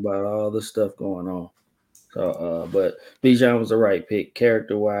came out about, all the stuff going on. So, but Bijan was the right pick,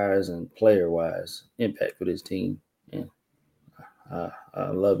 character wise and player wise, impact for this team, and I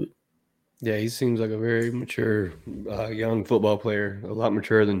love it. Yeah, he seems like a very mature young football player, a lot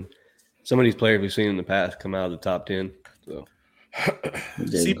mature than some of these players we've seen in the past come out of the top 10. So.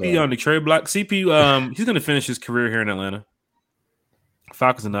 CP on the trade block. CP, he's going to finish his career here in Atlanta.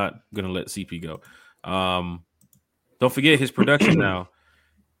 Falcons are not going to let CP go. Don't forget his production now.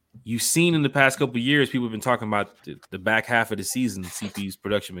 You've seen in the past couple of years, people have been talking about the back half of the season. CP's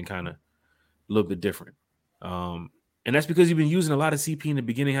production been kind of a little bit different. And that's because you've been using a lot of CP in the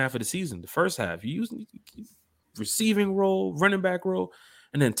beginning half of the season. The first half, you using receiving role, running back role,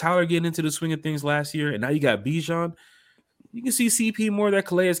 and then Tyler getting into the swing of things last year. And now you got Bijan. You can see CP more of that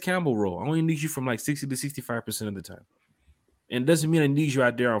Calais Campbell role. I only need you from like 60 to 65% of the time. And it doesn't mean I need you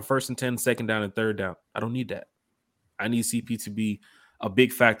out there on 1st and 10, 2nd down, and 3rd down. I don't need that. I need CP to be a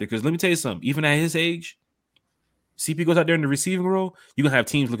big factor. Because let me tell you something. Even at his age, CP goes out there in the receiving role, you're going to have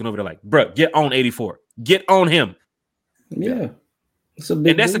teams looking over there like, bro, get on 84. Get on him. Yeah.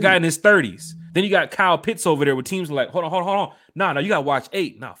 And that's a guy in his 30s. Then you got Kyle Pitts over there with teams like, hold on. No, you got to watch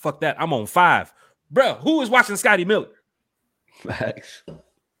 8. No, fuck that. I'm on 5. Bro, who is watching Scotty Miller? Facts.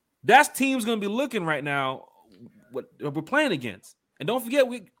 That's teams going to be looking right now what we're playing against. And don't forget,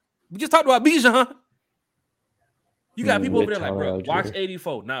 we just talked about Bijan. You got people over there like, bro, watch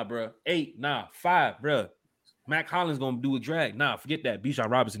 84. Nah, bro. 8. Nah, 5, bro. Mac Hollins going to do a drag. Nah, forget that. Bijan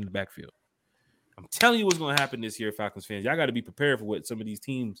Robinson in the backfield. I'm telling you what's going to happen this year, Falcons fans. Y'all got to be prepared for what some of these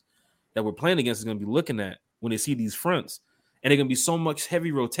teams that we're playing against is going to be looking at when they see these fronts. And they're going to be so much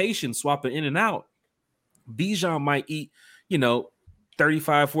heavy rotation swapping in and out. Bijan might eat,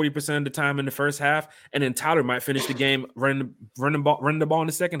 35, 40% of the time in the first half, and then Tyler might finish the game running the ball in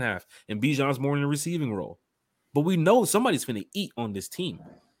the second half, and Bijan's more in the receiving role. But we know somebody's finna eat on this team.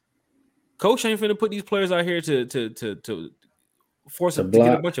 Coach ain't finna put these players out here to force them to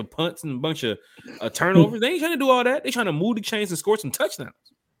get a bunch of punts and a bunch of turnovers. They ain't trying to do all that. They trying to move the chains and score some touchdowns.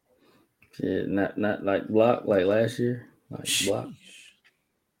 Yeah, not like block like last year. Like block.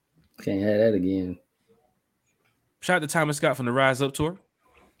 Can't have that again. Shout out to Thomas Scott from the Rise Up tour.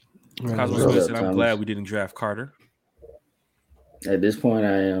 Cosmo said, I'm glad we didn't draft Carter. At this point,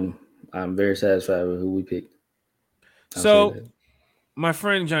 I'm very satisfied with who we picked. So, my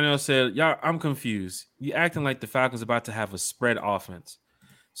friend Janelle said, y'all, I'm confused. You acting like the Falcons about to have a spread offense.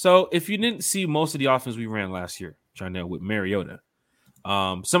 So, if you didn't see most of the offense we ran last year, Janelle, with Mariota,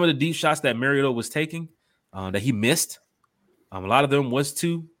 some of the deep shots that Mariota was taking that he missed, a lot of them was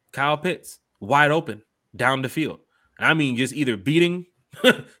to Kyle Pitts, wide open, down the field. I mean, just either beating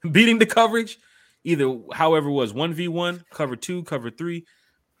the coverage, either however it was 1v1, cover 2, cover 3.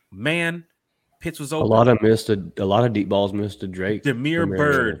 Man, Pitts was open. A lot of deep balls missed to Drake. Demir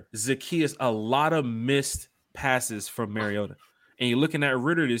Bird, Zacchaeus, a lot of missed passes from Mariota. And you're looking at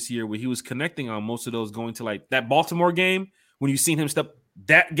Ritter this year where he was connecting on most of those going to like that Baltimore game. When you seen him step,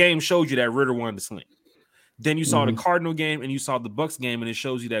 that game showed you that Ritter wanted to sling. Then you saw the Cardinal game and you saw the Bucks game, and it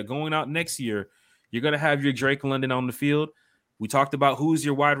shows you that going out next year, you're going to have your Drake London on the field. We talked about who's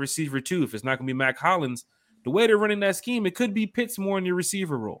your wide receiver, too. If it's not going to be Mac Hollins, the way they're running that scheme, it could be Pitts more in your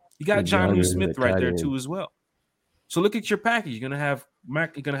receiver role. You got Jonnu Smith right there, too, as well. So look at your package. You're going to have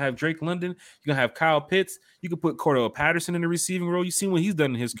Mac. You're going to have Drake London. You're going to have Kyle Pitts. You can put Cordell Patterson in the receiving role. You've seen what he's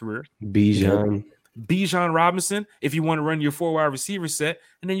done in his career. Bijan Robinson, if you want to run your 4-wide receiver set.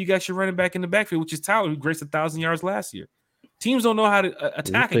 And then you got your running back in the backfield, which is Tyler, who graced 1,000 yards last year. Teams don't know how to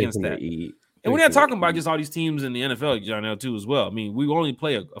attack against that. And we're not talking about just all these teams in the NFL, John L. too, as well. I mean, we only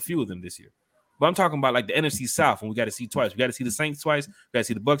play a few of them this year. But I'm talking about like the NFC South, and we got to see twice. We got to see the Saints twice. We got to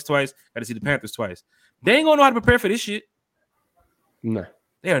see the Bucks twice. Got to see the Panthers twice. They ain't going to know how to prepare for this shit. No.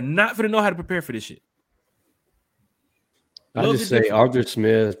 They are not going to know how to prepare for this shit. I just say Arthur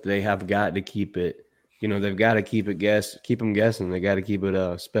Smith, they have got to keep it. They've got to keep them guessing. They got to keep it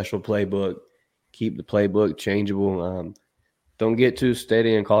a special playbook, keep the playbook changeable. Don't get too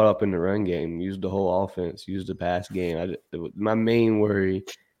steady and caught up in the run game. Use the whole offense. Use the pass game. My main worry,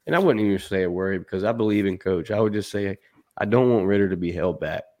 and I wouldn't even say a worry because I believe in Coach. I would just say I don't want Ritter to be held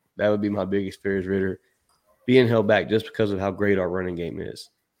back. That would be my biggest fear is Ritter being held back just because of how great our running game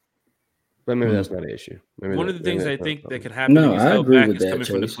is. But maybe that's not an issue. Maybe One of the things I that's not a think that problem. could happen No, if he's I held agree back with is that, coming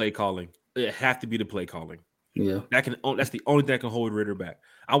from the Chase. play calling. It has to be the play calling. Yeah, That's the only thing that can hold Ritter back.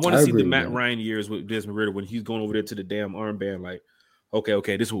 I want I to see agree the with Matt that. Ryan years with Desmond Ritter when he's going over there to the damn armband, like,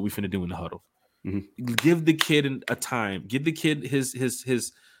 okay, this is what we finna do in the huddle. Give the kid a time. Give the kid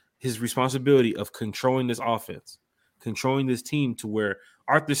his responsibility of controlling this offense, controlling this team to where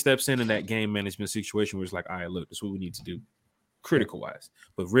Arthur steps in that game management situation where it's like, all right, look, this is what we need to do, critical wise.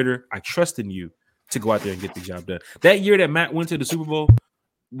 But Ritter, I trust in you to go out there and get the job done. That year that Matt went to the Super Bowl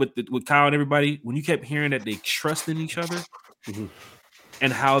with Kyle and everybody, when you kept hearing that they trust in each other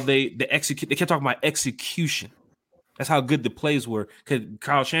and how they execute, they kept talking about execution. That's how good the plays were. Because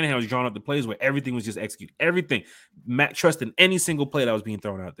Kyle Shanahan was drawing up the plays where everything was just executed. Everything. Matt trusted in any single play that was being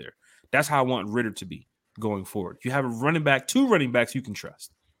thrown out there. That's how I want Ritter to be going forward. You have a running back, 2 running backs you can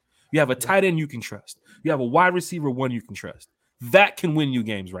trust. You have a tight end you can trust. You have a wide receiver 1 you can trust. That can win you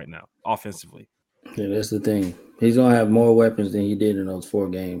games right now, offensively. Yeah, that's the thing. He's gonna have more weapons than he did in those 4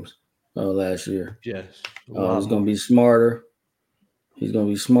 games last year. Yes. He's gonna be smarter. He's gonna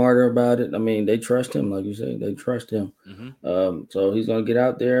be smarter about it. I mean, they trust him, like you say. They trust him. So he's gonna get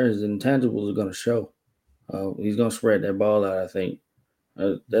out there. His intangibles are gonna show. He's gonna spread that ball out. I think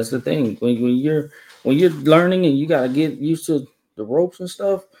that's the thing. When you're learning and you gotta get used to the ropes and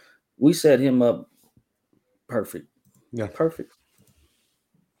stuff, we set him up perfect. Yeah, perfect.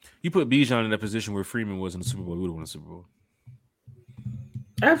 You put Bijan in that position where Freeman was in the Super Bowl, he would have won the Super Bowl.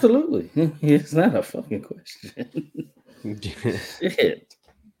 Absolutely. It's not a fucking question. Shit.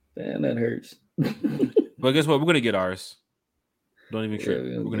 Damn, that hurts. But guess what? We're going to get ours. Don't even trip.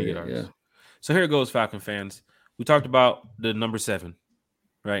 We're going to get ours. Yeah. So here it goes, Falcon fans. We talked about the number 7,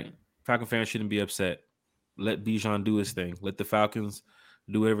 right? Falcon fans shouldn't be upset. Let Bijan do his thing. Let the Falcons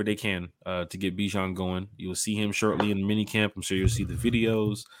do whatever they can to get Bijan going. You'll see him shortly in minicamp. I'm sure you'll see the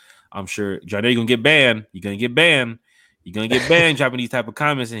videos. I'm sure, John, you're going to get banned. You're going to get banned. You're going to get banned dropping these type of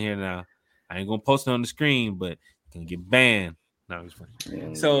comments in here now. I ain't going to post it on the screen, but you're going to get banned. No, it's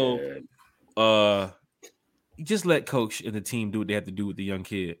funny. So, you just let coach and the team do what they have to do with the young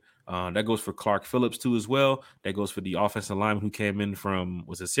kid. That goes for Clark Phillips too as well. That goes for the offensive lineman who came in from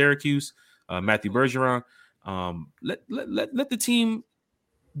Syracuse, Matthew Bergeron. Let the team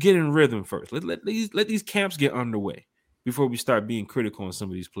get in rhythm first. Let these camps get underway before we start being critical on some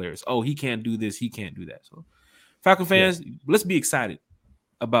of these players. Oh, he can't do this, he can't do that. So, Falcon fans, let's be excited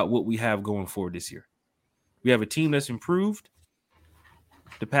about what we have going forward this year. We have a team that's improved.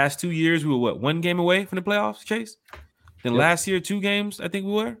 The past 2 years, we were 1 game away from the playoffs, Chase? Then last year, 2 games, I think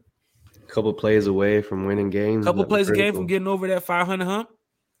we were. A couple plays away from winning games. Couple plays a game from getting over that 500 hump.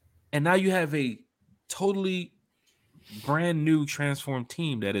 And now you have a totally brand new transformed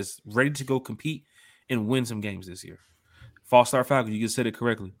team that is ready to go compete and win some games this year. False Star Falcons, you just said it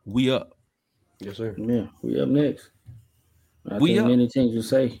correctly. We up. Yes, sir. Yeah, we up next. I think many teams will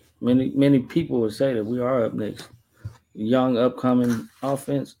say, many people would say that we are up next. Young, upcoming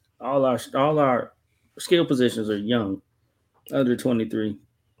offense. All our skill positions are young, under 23.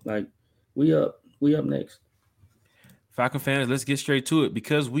 Like we up next. Falcon fans, let's get straight to it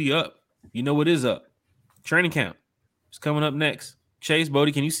because we up. You know what is up? Training camp. It's coming up next. Chase,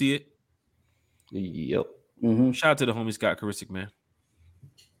 Bodie, can you see it? Yep. Mm-hmm. Shout out to the homie Scott Karistic, man.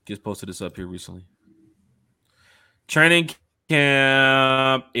 Just posted this up here recently. Training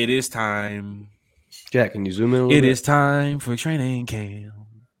camp. It is time. Jack, can you zoom in a little It bit? is time for training camp.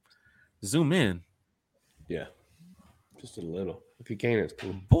 Zoom in. Yeah. Just a little. If you can, it's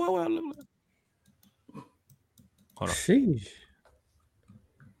cool. Boy, hold on. Sheesh.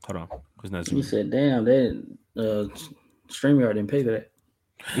 Hold on. It's not You zooming. said, damn, that StreamYard didn't pay for that.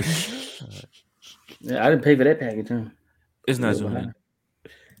 Yeah, I didn't pay for that package, huh? It's not zooming in.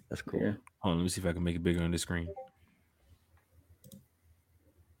 That's cool. Yeah. Hold on, let me see if I can make it bigger on this screen.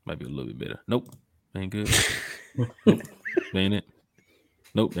 Might be a little bit better. Nope. Ain't good. Nope. Ain't it.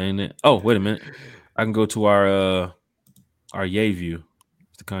 Nope, ain't it. Oh, wait a minute. I can go to our Ye view.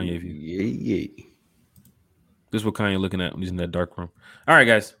 It's the Kanye view. Yeah. This is what Kanye looking at when he's in that dark room. All right,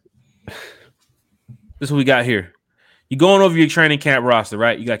 guys. This is what we got here. You're going over your training camp roster,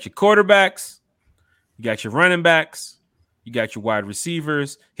 right? You got your quarterbacks, you got your running backs, you got your wide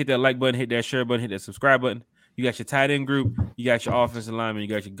receivers. Hit that like button, hit that share button, hit that subscribe button. You got your tight end group, you got your offensive linemen, you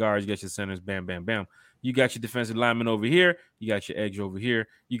got your guards, you got your centers, bam, bam, bam. You got your defensive linemen over here, you got your edge over here,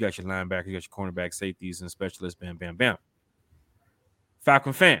 you got your linebackers, you got your cornerback, safeties, and specialists, bam, bam, bam.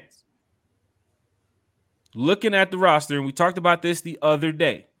 Falcon fans, looking at the roster, and we talked about this the other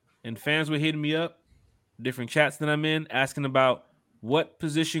day, and fans were hitting me up, different chats that I'm in, asking about what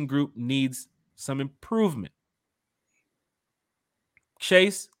position group needs some improvement.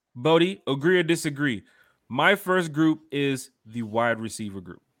 Chase, Bodie, agree or disagree? My first group is the wide receiver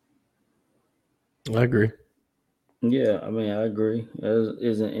group. I agree. Yeah, I mean, I agree. There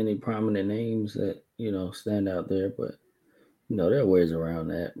isn't any prominent names that stand out there, but there are ways around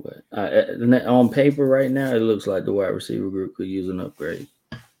that. But on paper, right now, it looks like the wide receiver group could use an upgrade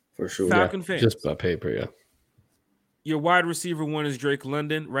for sure. Falcon Yeah, fans. just by paper, yeah. Your wide receiver one is Drake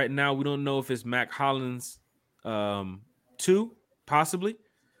London. Right now, we don't know if it's Mac Hollins 2, possibly.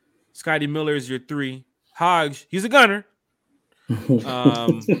 Scotty Miller is your 3. Hodge, he's a gunner.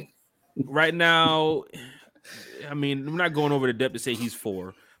 Right now, I mean, I'm not going over the depth to say he's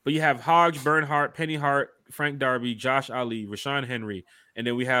 4, but you have Hodge, Bernhardt, Penny Hart, Frank Darby, Josh Ali, Rashawn Henry, and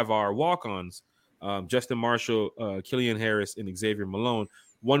then we have our walk-ons, Justin Marshall, Killian Harris, and Xavier Malone.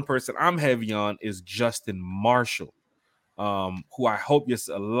 One person I'm heavy on is Justin Marshall, who I hope gets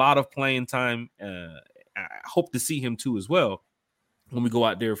a lot of playing time. I hope to see him too as well when we go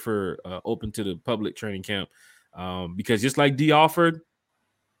out there for open to the public training camp, because just like D offered,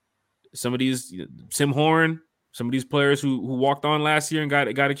 some of these Sim Horn, some of these players who walked on last year and got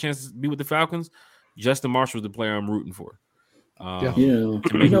a chance to be with the Falcons, Justin Marshall is the player I'm rooting for. One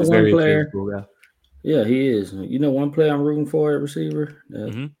player. Physical, yeah, he is. One player I'm rooting for at receiver.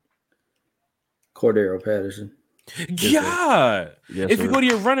 Cordero Patterson. Yeah. Yes, If sir. you go to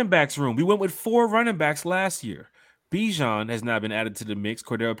your running backs room, we went with 4 running backs last year. Bijan has now been added to the mix.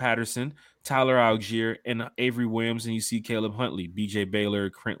 Cordero Patterson, Tyler Algier, and Avery Williams, and you see Caleb Huntley, BJ Baylor,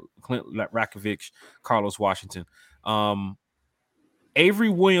 Clint Rakovich, Carlos Washington. Avery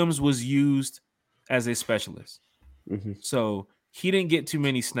Williams was used as a specialist. So he didn't get too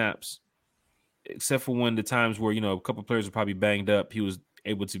many snaps, except for the times where, a couple players were probably banged up. He was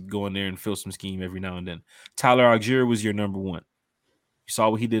able to go in there and fill some scheme every now and then. Tyler Algier was your number 1. You saw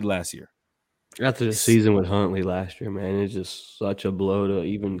what he did last year. After the season with Huntley last year, man, it's just such a blow to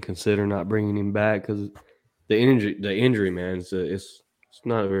even consider not bringing him back because the injury, man, it's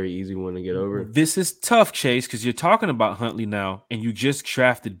not a very easy one to get over. This is tough, Chase, because you're talking about Huntley now, and you just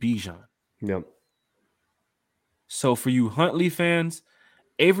drafted Bijan. Yep. So for you Huntley fans,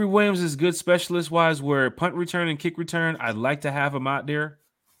 Avery Williams is good specialist-wise where punt return and kick return, I'd like to have him out there.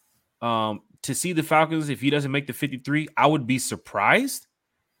 To see the Falcons, if he doesn't make the 53, I would be surprised.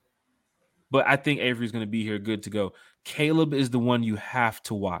 But I think Avery's going to be here good to go. Caleb is the one you have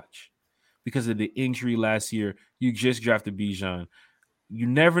to watch because of the injury last year. You just drafted Bijan. You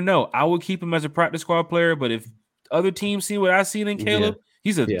never know. I would keep him as a practice squad player, but if other teams see what I've seen in Caleb,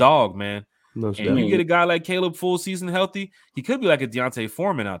 he's a dog, man. Most and you get a guy like Caleb full season healthy, he could be like a Deontay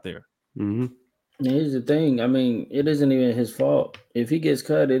Foreman out there. Here's the thing. I mean, it isn't even his fault. If he gets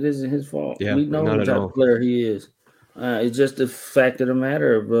cut, it isn't his fault. Yeah, we know what type of player he is. It's just the fact of the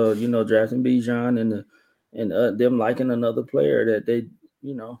matter of drafting Bijan and them liking another player that they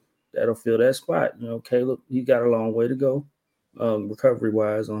that'll fill that spot. Caleb, he got a long way to go, recovery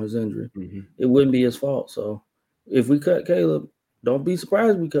wise on his injury. It wouldn't be his fault. So if we cut Caleb, don't be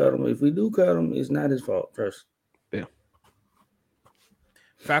surprised we cut him. If we do cut him, it's not his fault. Trust. Yeah.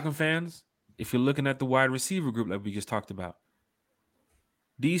 Falcon fans, if you're looking at the wide receiver group like we just talked about,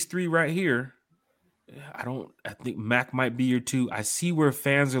 these 3 right here. I think Mac might be your 2. I see where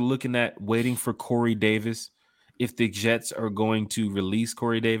fans are looking at waiting for Corey Davis if the Jets are going to release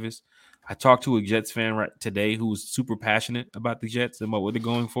Corey Davis. I talked to a Jets fan today who was super passionate about the Jets and about what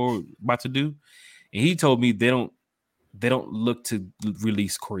they're about to do. And he told me they don't look to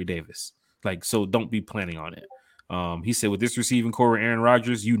release Corey Davis. So don't be planning on it. He said with this receiving core Aaron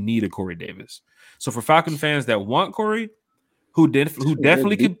Rodgers, you need a Corey Davis. So for Falcon fans that want Corey, who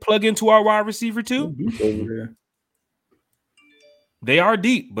definitely could plug into our wide receiver too. They are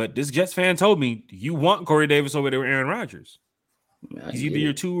deep, but this Jets fan told me you want Corey Davis over there with Aaron Rodgers. He's either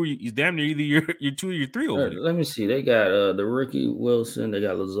your 2 or he's damn near either your 2 or your 3 over there. Let me see. They got the rookie Wilson. They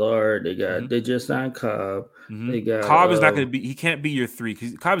got Lazard. They got they just signed Cobb. They got Cobb is not going to be. He can't be your 3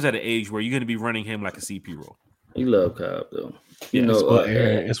 because Cobb's at an age where you're going to be running him like a CP role. You love Cobb though.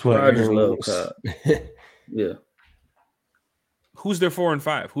 It's what Rodgers Aaron love wants. Cobb. Yeah. Who's their 4 and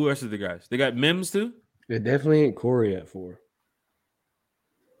 5? Who else are the guys? They got Mims too? It definitely ain't Corey at 4.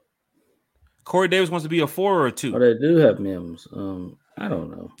 Corey Davis wants to be a 4 or a 2. Oh, they do have Mims. I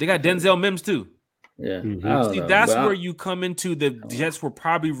don't know. They got Denzel Mims too. Yeah. See, that's where you come into the Jets will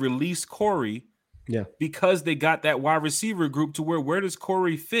probably release Corey. Yeah. Because they got that wide receiver group to where does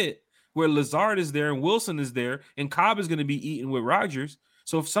Corey fit? Where Lazard is there and Wilson is there and Cobb is going to be eating with Rodgers.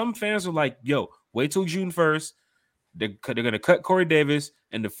 So if some fans are like, yo, wait till June 1st. They're going to cut Corey Davis,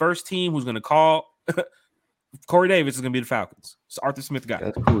 and the first team who's going to call Corey Davis is going to be the Falcons. It's Arthur Smith guy.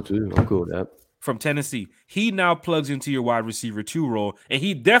 That's cool, too. I'm cool with that. from Tennessee. He now plugs into your wide receiver 2 role, and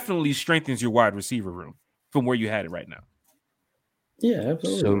he definitely strengthens your wide receiver room from where you had it right now. Yeah,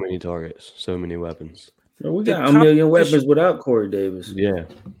 absolutely. So many targets, so many weapons. We got a million weapons without Corey Davis. Yeah.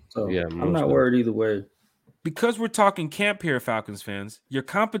 So Yeah, I'm not worried either way. Because we're talking camp here, Falcons fans, your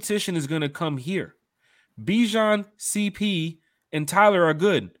competition is going to come here. Bijan, CP, and Tyler are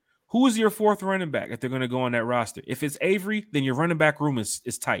good. Who is your fourth running back if they're going to go on that roster? If it's Avery, then your running back room is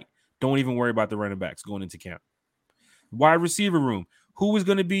tight. Don't even worry about the running backs going into camp. Wide receiver room. Who is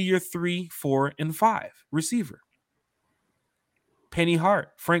going to be your 3, 4, and 5 receiver? Penny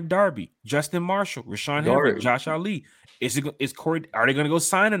Hart, Frank Darby, Justin Marshall, Rashawn Henry, Josh Ali. Is Corey? Are they going to go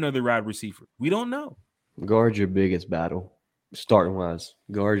sign another wide receiver? We don't know. Guard's your biggest battle, starting wise.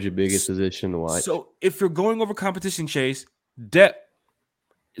 Guard's your biggest position to watch. So if you're going over competition, Chase, depth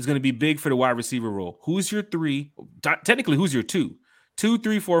is going to be big for the wide receiver role. Who's your 3? Technically, who's your 2? 2,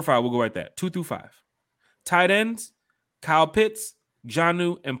 3, 4, 5. We'll go at that. 2 through 5. Tight ends, Kyle Pitts,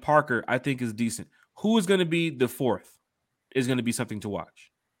 Jonnu, and Parker, I think is decent. Who is going to be the 4th? Is going to be something to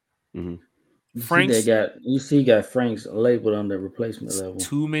watch. Mm-hmm. You see, got Franks labeled on the replacement level.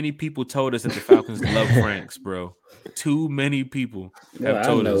 Too many people told us that the Falcons love Franks, bro. Too many people have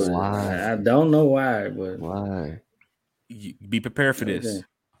told us. Why. I don't know why, but why? Be prepared for this.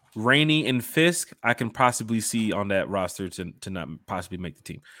 Rainey and Fisk, I can possibly see on that roster to not possibly make the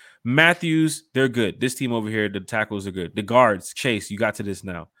team. Matthews, they're good. This team over here, the tackles are good. The guards, Chase, you got to this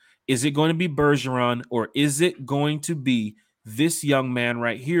now. Is it going to be Bergeron or is it going to be this young man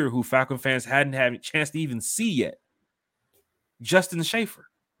right here who Falcon fans hadn't had a chance to even see yet? Justin Schaefer.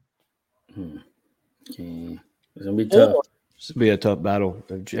 It's going to be tough. This will be a tough battle.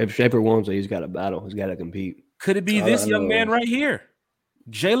 If Schaefer wants it, he's got to battle. He's got to compete. Could it be this young man right here?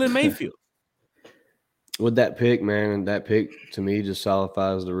 Jalen Mayfield. With that pick, man, and that pick to me just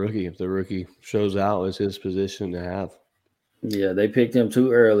solidifies the rookie. If the rookie shows out, it's his position to have. Yeah, they picked him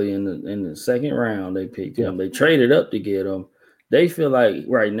too early in the second round. They picked him. They traded up to get him. They feel like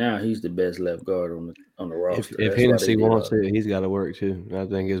right now he's the best left guard on the roster. If Hennessy wants it, he's got to work too. I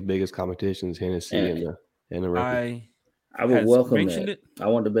think his biggest competition is Hennessy and the rookie. I would welcome that. I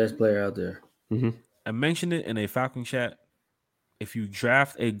want the best player out there. Mm-hmm. I mentioned it in a Falcon chat. If you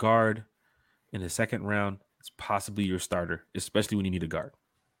draft a guard in the second round, it's possibly your starter, especially when you need a guard.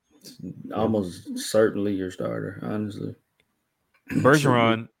 It's almost certainly your starter, honestly.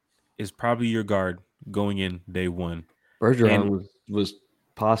 Bergeron is probably your guard going in day one. Bergeron was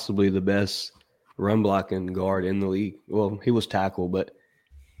possibly the best run blocking guard in the league. Well, he was tackle, but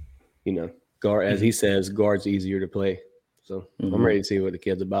guard, as he says, guard's easier to play. So I'm ready to see what the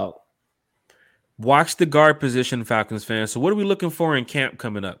kid's about. Watch the guard position, Falcons fans. So what are we looking for in camp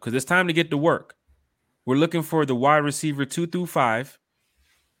coming up? Because it's time to get to work. We're looking for the wide receiver 2 through 5.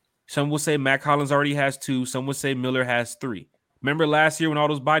 Some will say Mac Hollins already has 2. Some will say Miller has 3. Remember last year when all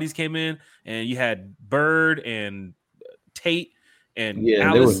those bodies came in and you had Bird and Tate and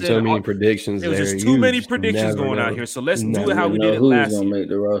Allison, there was so many predictions. There was just too many predictions going out here. So let's do it how we did it last year. Make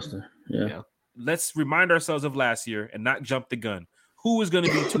the roster. Yeah. Let's remind ourselves of last year and not jump the gun. Who is going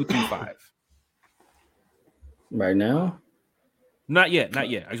to be 2 through 5? Right now? Not yet. I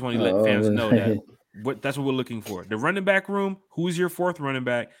just want to let fans know that that's what we're looking for. The running back room, who's your 4th running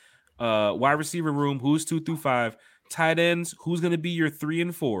back? Wide receiver room, who's 2 through 5? Tight ends, who's going to be your 3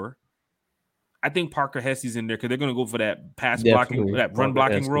 and 4? I think Parker Hesse's in there because they're going to go for that pass blocking, that run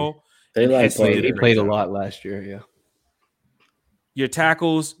blocking role. He played a lot last year, yeah. Your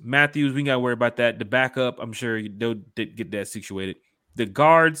tackles, Matthews, we got to worry about that. The backup, I'm sure they'll get that situated. The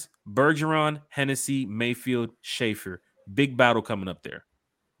guards, Bergeron, Hennessy, Mayfield, Schaefer. Big battle coming up there.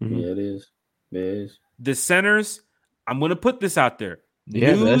 Mm-hmm. Yeah, it is. The centers, I'm going to put this out there.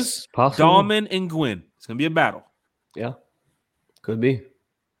 Yeah, that's possible. Dahlman, and Gwynn. It's going to be a battle. Yeah, could be.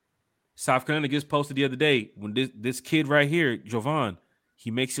 South Carolina gets posted the other day. When this kid right here, Jovan,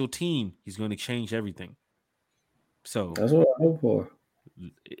 he makes your team, he's going to change everything. So that's what I hope for.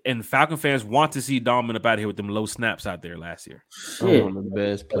 And Falcon fans want to see Dahlman up out here with them low snaps out there last year. Shit. The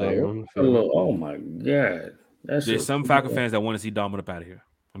best player on the field. Oh my God. There's some Falcon fans that want to see Dahlman up out of here.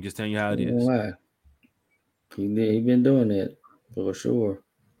 I'm just telling you how it is. Why? He been doing that for sure.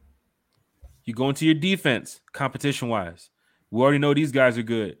 You go into your defense, competition-wise. We already know these guys are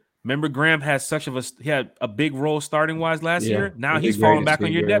good. Remember, Graham had he had a big role starting-wise last year. Now he's falling back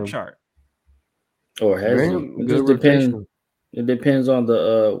on your depth chart. Or has Graham, he? It just depends. It depends on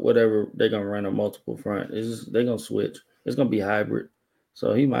the whatever they're gonna run a multiple front. They're gonna switch. It's gonna be hybrid.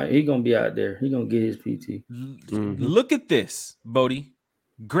 So he gonna be out there. He gonna get his PT. Mm-hmm. Look at this, Bodie,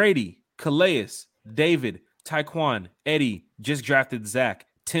 Grady, Calais, David, Taekwon, Eddie just drafted Zach,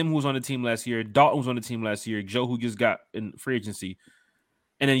 Tim, who was on the team last year, Dalton was on the team last year, Joe, who just got in free agency.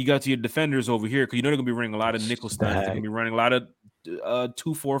 And then you got to your defenders over here because you know they're going to be running a lot of nickel stunts. They're going to be running a lot of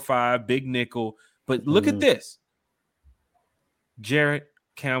 2-4-5, big nickel. But look at this. Jarrett,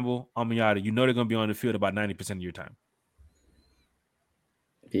 Campbell, Amiyata, you know they're going to be on the field about 90% of your time.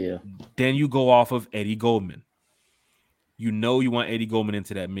 Yeah. Then you go off of Eddie Goldman. You know you want Eddie Goldman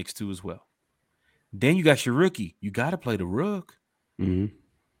into that mix too as well. Then you got your rookie. You got to play the rook. Mm-hmm.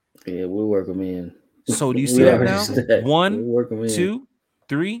 Yeah, we'll work them in. So do you see that now? 1, 2,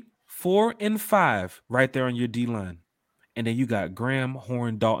 3, 4, and 5 right there on your D line. And then you got Graham,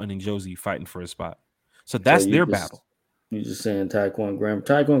 Horn, Dalton, and Josie fighting for a spot. So that's their battle. You just saying Tyquan Graham.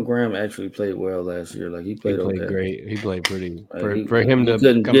 Tyquan Graham actually played well last year. Like he played okay. Great. He played pretty. Like for him to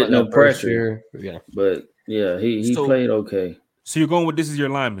couldn't come get out no that pressure. Year, yeah. But yeah, he played okay. So you're going with this is your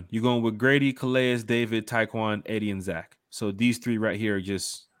lineman. You're going with Grady, Calais, David, Tyquan, Eddie, and Zach. So these three right here are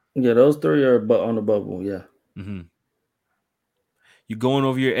just those three are on the bubble. Yeah. Mm-hmm. You're going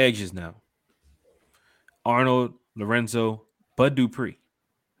over your edges now. Arnold, Lorenzo, Bud Dupree,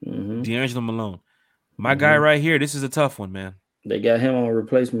 D'Angelo Malone. My guy right here, this is a tough one, man. They got him on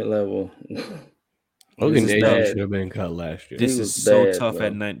replacement level. Logan Davis should have been cut last year. This is so tough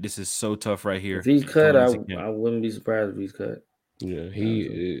at night. This is so tough right here. If he's cut, I wouldn't be surprised if he's cut. Yeah,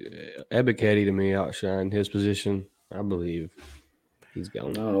 Ebiketie to me outshined his position. I believe he's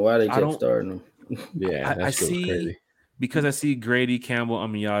gone. I don't know why they kept starting him. Yeah, I see crazy. Because I see Grady, Campbell,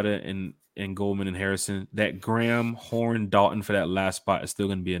 Amiyata, and Goldman and Harrison. That Graham, Horn, Dalton for that last spot is still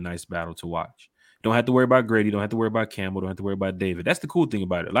going to be a nice battle to watch. Don't have to worry about Grady. Don't have to worry about Campbell. Don't have to worry about David. That's the cool thing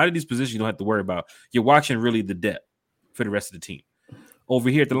about it. A lot of these positions you don't have to worry about. You're watching really the depth for the rest of the team.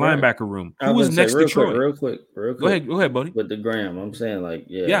 Over here at the linebacker room, who was next to Troy? Real quick. Go ahead, buddy. With the Graham, I'm saying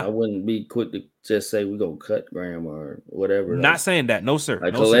I wouldn't be quick to just say we're gonna cut Graham or whatever. Not saying that, no sir.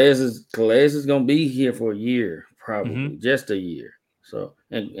 Like Calais is gonna be here for a year, probably just a year. So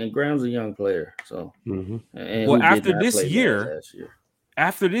and Graham's a young player. So and after this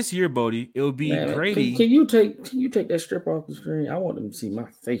year, Bodie, it'll be Grady. Can you take that strip off the screen? I want them to see my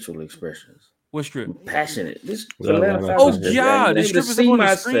facial expressions. What strip? I'm passionate. This God, the strip is on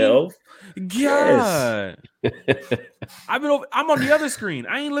the screen. God, I'm on the other screen.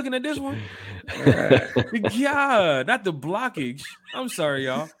 I ain't looking at this one. God, not the blockage. I'm sorry,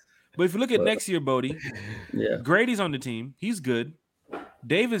 y'all. But if you look at next year, Bodie, Grady's on the team. He's good.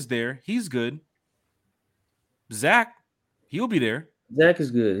 David's there. He's good. Zach, he'll be there. Zach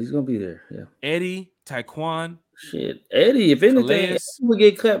is good. He's gonna be there. Yeah. Eddie, Tyquan. Shit, Eddie. If anything, we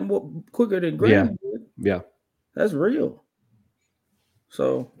get cut more quicker than Graham. Yeah, that's real.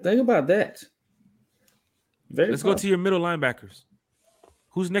 So think about that. Let's go to your middle linebackers.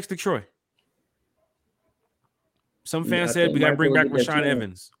 Who's next to Troy? Some fans said we got to bring back Rashaan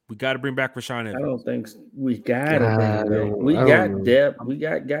Evans. We got to bring back Rashaan Evans. I don't think we got to. We got depth. We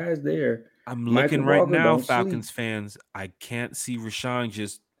got guys there. I'm looking right now, Falcons fans. I can't see Rashaan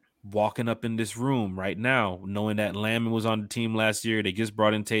just walking up in this room right now, knowing that Landman was on the team last year. They just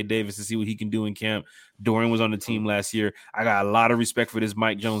brought in Tate Davis to see what he can do in camp. Dorian was on the team last year. I got a lot of respect for this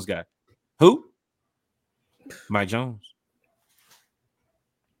Mike Jones guy. Who? Mike Jones.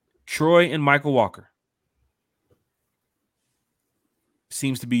 Troy and Michael Walker.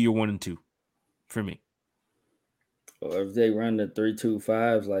 Seems to be your 1 and 2 for me. Or if they run the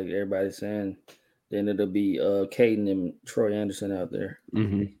 3-2-5s like everybody's saying, then it'll be Caden and Troy Anderson out there.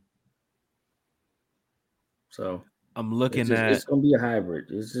 So I'm looking at it's gonna be a hybrid.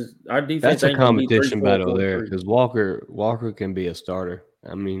 It's just our defense. That's a competition battle there because Walker can be a starter.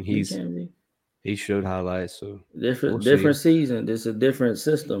 I mean, he showed highlights. So different season. It's a different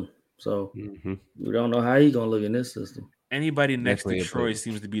system. So we don't know how he's gonna look in this system. Anybody next to Troy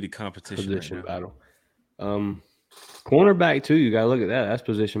seems to be the competition right battle. Cornerback too. You gotta look at that. That's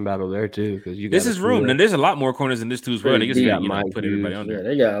position battle there too because this is room. And there's a lot more corners in this too as well. They just got put everybody on there. Yeah,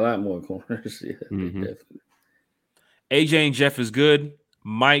 they got a lot more corners. Yeah, definitely. AJ and Jeff is good.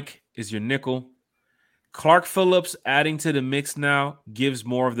 Mike is your nickel. Clark Phillips adding to the mix now gives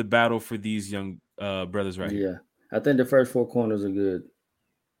more of the battle for these young brothers right here. Yeah, I think the first 4 corners are good.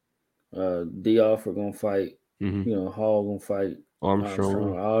 Dioff are gonna fight. Hall gonna fight.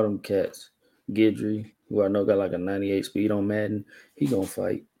 Armstrong, all them cats. Guidry, who I know got like a 98 speed on Madden, he gonna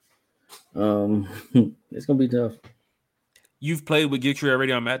fight. It's gonna be tough. You've played with Guidry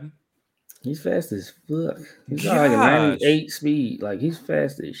already on Madden? He's fast as fuck. He's got like a 98 speed. Like he's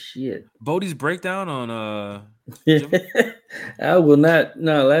fast as shit. Bodie's breakdown on I will not.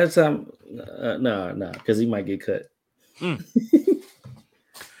 No, last time. No, because he might get cut.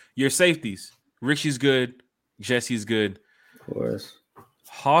 Your safeties. Richie's good. Jesse's good. Of course.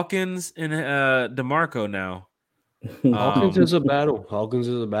 Hawkins and DeMarco now. Hawkins is a battle. Hawkins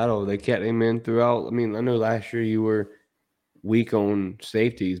is a battle. They kept him in throughout. I mean, I know last year you were weak on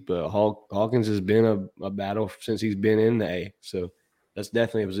safeties, but Hawkins has been a battle since he's been in the A. So that's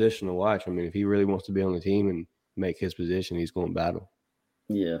definitely a position to watch. I mean, if he really wants to be on the team and make his position, he's going to battle.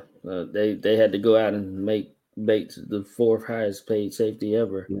 Yeah, they had to go out and make Bates the fourth highest paid safety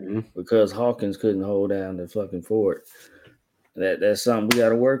ever because Hawkins couldn't hold down the fucking fort. That's something we got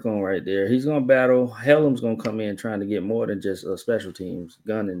to work on right there. He's gonna battle. Hellam's gonna come in trying to get more than just special teams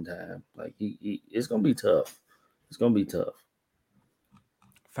gunning time. Like it's gonna be tough. It's gonna be tough.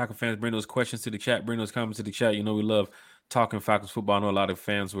 Falcon fans, bring those questions to the chat. Bring those comments to the chat. You know we love talking Falcons football. I know a lot of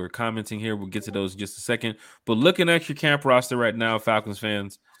fans were commenting here. We'll get to those in just a second. But looking at your camp roster right now, Falcons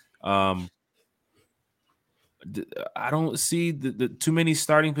fans, I don't see the too many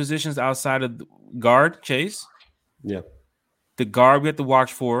starting positions outside of guard, Chase. Yeah. The guard we have to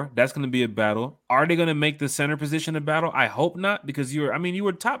watch for. That's going to be a battle. Are they going to make the center position a battle? I hope not, because you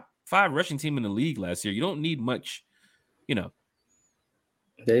were top 5 rushing team in the league last year. You don't need much, They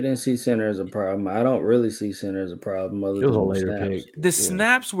didn't see center as a problem. I don't really see center as a problem. Other than later snaps. pick. The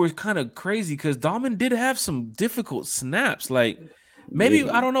snaps were kind of crazy because Dalman did have some difficult snaps. Like maybe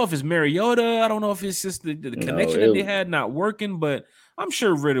I don't know if it's Mariota. I don't know if it's just the connection that they had not working. But I'm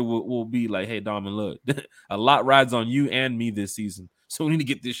sure Ritter will be like, "Hey, Dalman, look, a lot rides on you and me this season, so we need to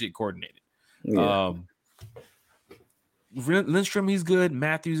get this shit coordinated." Yeah. Lindstrom, he's good.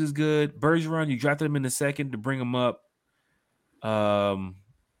 Matthews is good. Bergeron, you drafted him in the second to bring him up.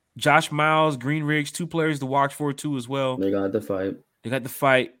 Josh Miles, Greenridge, 2 players to watch for too as well. They got the fight.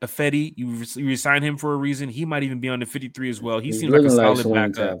 Afedi, you resign him for a reason. He might even be on the 53 as well. He seems like a solid swing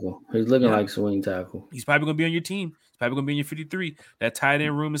backup. Tackle. He's looking like swing tackle. He's probably going to be on your team. He's probably going to be in your 53. That tight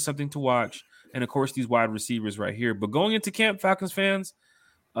end room is something to watch. And, of course, these wide receivers right here. But going into camp, Falcons fans,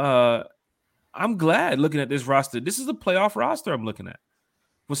 I'm glad looking at this roster. This is a playoff roster I'm looking at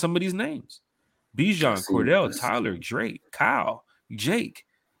with some of these names. Bijan, Cordell, Tyler, Drake, Kyle, Jake,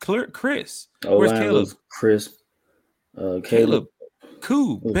 Chris. Where's Caleb? Chris. Caleb.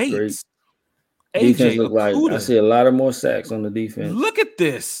 Koo, Bates. Defense look like I see a lot of more sacks on the defense. Look at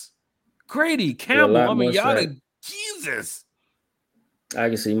this. Grady, Campbell, Jesus. I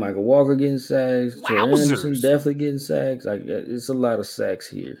can see Michael Walker getting sacks. Troy Anderson definitely getting sacks. It's a lot of sacks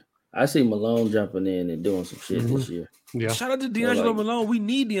here. I see Malone jumping in and doing some shit this year. Yeah. Shout out to D'Angelo Malone. We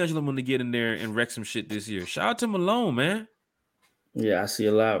need D'Angelo Malone to get in there and wreck some shit this year. Shout out to Malone, man. Yeah, I see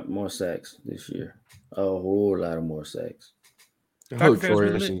a lot more sacks this year. A whole lot of more sacks. I hope Troy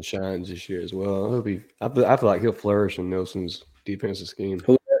Anderson shines this year as well. I feel like he'll flourish in Nelson's defensive scheme.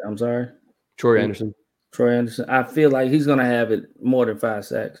 Who? I'm sorry? Troy Anderson. Troy Anderson. I feel like he's going to have it more than 5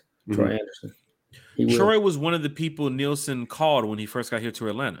 sacks. Troy Anderson. Troy was one of the people Nielsen called when he first got here to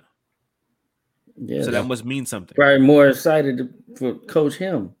Atlanta. Yeah. So that must mean something. Probably more excited to coach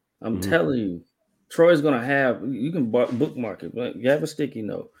him. I'm telling you. Troy's going to have – you can bookmark it. You have a sticky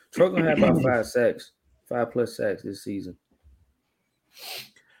note. Troy's going to have about 5 sacks, 5+ sacks this season.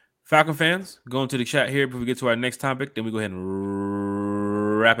 Falcon fans, going to the chat here before we get to our next topic. Then we go ahead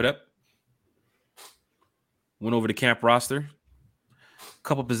and wrap it up. Went over the camp roster. A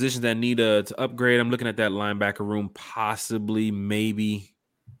couple positions that need to upgrade. I'm looking at that linebacker room, possibly, maybe.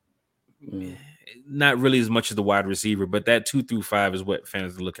 Not really as much as the wide receiver, but that 2 through 5 is what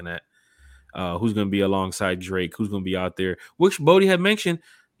fans are looking at. Who's going to be alongside Drake? Who's going to be out there? Which Bodie had mentioned,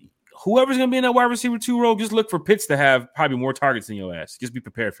 whoever's going to be in that wide receiver 2 role, just look for Pitts to have probably more targets than your ass. Just be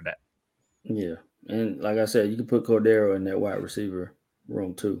prepared for that. Yeah. And like I said, you can put Cordero in that wide receiver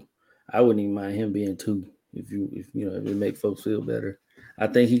room too. I wouldn't even mind him being 2 if it make folks feel better. I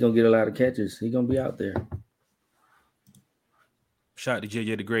think he's going to get a lot of catches. He's going to be out there. Shout out to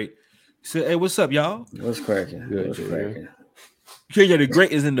JJ the Great. So, hey, what's up, y'all? What's cracking? JJ the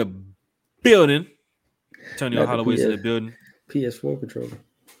Great is in the building. Antonio Holloway's in the building. PS4 controller.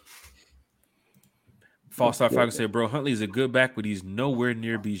 False Falcon said, "Bro, Huntley is a good back, but he's nowhere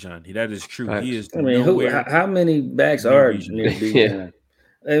near Bijan. That is true. He is. How many backs are near Bijan?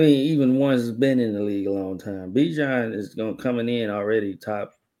 I mean, even ones that's been in the league a long time. Bijan is coming in already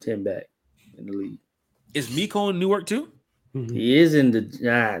top 10 back in the league. Is Miko in Newark too? He is in the.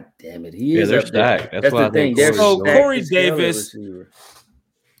 God damn it, he is. They're stacked. That's the thing. Corey Davis.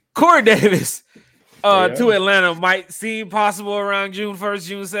 Corey Davis. To Atlanta might seem possible around June 1st,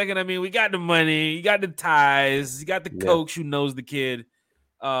 June 2nd. I mean, we got the money, you got the ties, you got the coach who knows the kid.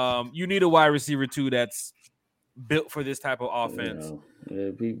 You need a wide receiver too that's built for this type of offense.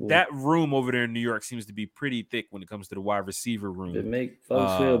 Yeah, people. That room over there in New York seems to be pretty thick when it comes to the wide receiver room. It make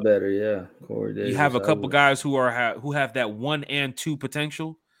folks feel better. Yeah, Corey Davis. You have a couple guys who have that 1 and 2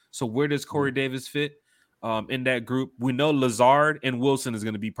 potential. So where does Corey Davis fit in that group? We know Lazard and Wilson is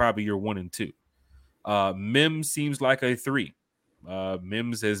going to be probably your 1 and 2. Mims seems like a 3.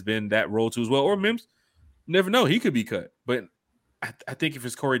 Mims has been that role too as well. Or Mims, never know, he could be cut. But I think if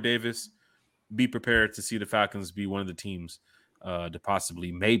it's Corey Davis, be prepared to see the Falcons be one of the teams to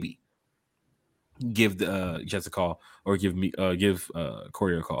possibly maybe give the Jets a call or give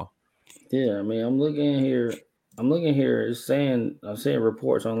Corey a call. Yeah, I mean, I'm looking here. It's saying I'm seeing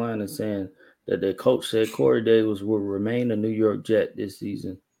reports online and saying that the coach said Corey Davis will remain a New York Jet this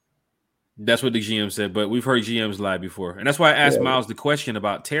season. That's what the GM said, but we've heard GMs lie before. And that's why I asked Miles the question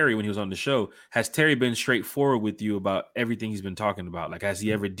about Terry when he was on the show. Has Terry been straightforward with you about everything he's been talking about? Like, has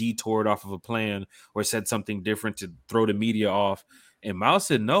he ever detoured off of a plan or said something different to throw the media off? And Miles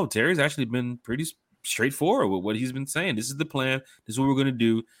said, no, Terry's actually been pretty straightforward with what he's been saying. This is the plan. This is what we're going to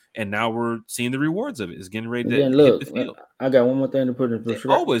do. And now we're seeing the rewards of it. It's getting ready to hit the field. I got one more thing to put in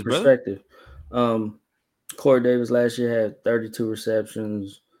perspective. Corey Davis last year had 32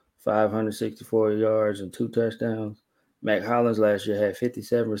 receptions, 564 yards, and 2 touchdowns. Mac Hollins last year had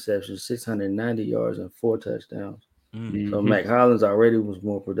 57 receptions, 690 yards, and 4 touchdowns. Mm-hmm. So Mac Hollins already was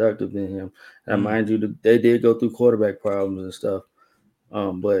more productive than him. And mind you, they did go through quarterback problems and stuff.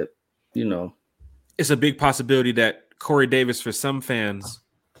 But, you know. It's a big possibility that Corey Davis, for some fans,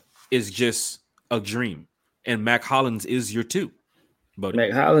 is just a dream. And Mac Hollins is your 2. Buddy.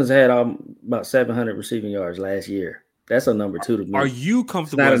 Mac Hollins had about 700 receiving yards last year. That's a number 2 to me. Are you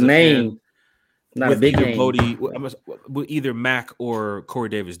comfortable not as a name, not a big name. Bodie, with either Mac or Corey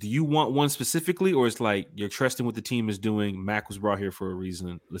Davis? Do you want one specifically, or it's like you're trusting what the team is doing? Mac was brought here for a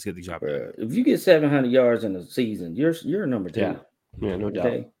reason. Let's get the job done. If you get 700 yards in a season, you're a number 2. Yeah, no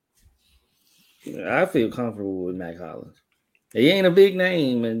doubt. I feel comfortable with Mac Hollins. He ain't a big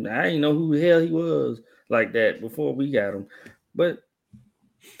name, and I didn't know who the hell he was like that before we got him. But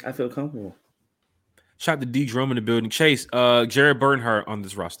I feel comfortable. Shout out to D Drum in the building. Chase, Jared Bernhardt on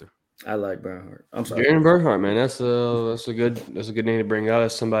this roster. I like Bernhardt. I'm sorry. Jared Bernhardt, man. That's a good name to bring out.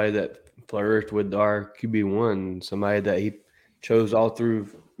 That's somebody that flourished with our QB1, somebody that he chose all through,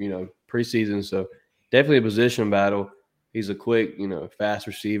 preseason. So definitely a position battle. He's a quick, fast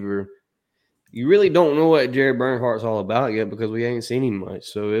receiver. You really don't know what Jared Bernhardt's all about yet because we ain't seen him much.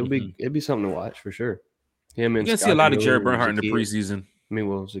 So it'd be something to watch for sure. Him and you can see a lot of Jared Bernhardt in the preseason. I mean,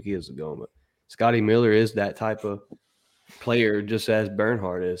 well, Zacchaeus is gone, but Scotty Miller is that type of player, just as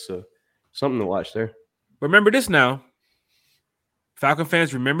Bernhardt is. So something to watch there. Remember this now, Falcon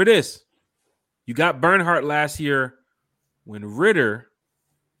fans. Remember this. You got Bernhardt last year when Ritter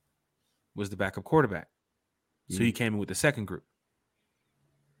was the backup quarterback, so he came in with the second group.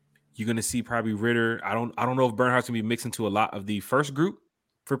 You're gonna see probably Ritter. I don't know if Bernhardt's gonna be mixed into a lot of the first group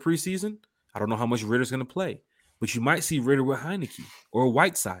for preseason. I don't know how much Ritter's gonna play, but you might see Ritter with Heineke or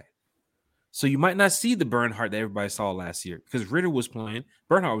Whiteside. So you might not see the Bernhardt that everybody saw last year because Ritter was playing.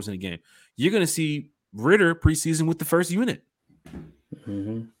 Bernhardt was in the game. You're gonna see Ritter preseason with the first unit.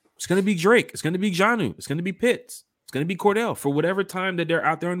 Mm-hmm. It's gonna be Drake. It's gonna be Jonnu. It's gonna be Pitts. It's gonna be Cordell for whatever time that they're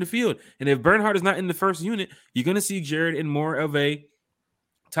out there on the field. And if Bernhardt is not in the first unit, you're gonna see Jared in more of a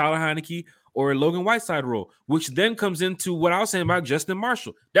Tyler Heineke or a Logan Whiteside role, which then comes into what I was saying about Justin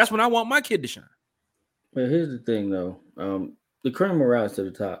Marshall. That's when I want my kid to shine. Well, here's the thing, though. The cream will rise to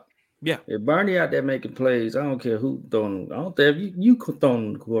the top. Yeah. If Barney out there making plays, I don't care who throwing. I don't care if you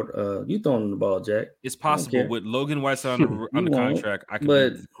throwing the ball, Jack. It's possible with Logan Whiteside on the contract. I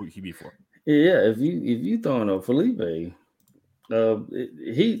could be QB4. Yeah, if you throwing a Felipe,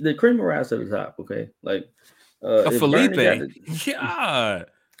 the cream will rise to the top. Okay, like a Felipe. Yeah.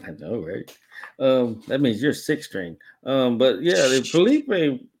 I know, right? That means you're 6th string. But yeah, if Felipe,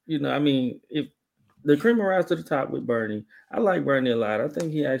 if the cream will rise to the top with Bernie, I like Bernie a lot. I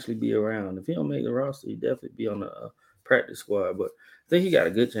think he actually be around. If he don't make the roster, he definitely be on the practice squad. But I think he got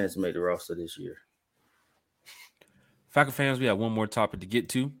a good chance to make the roster this year. Falcon fans, we have one more topic to get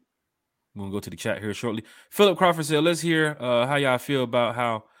to. We'll go to the chat here shortly. Philip Crawford said, let's hear how y'all feel about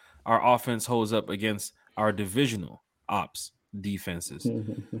how our offense holds up against our divisional ops defenses.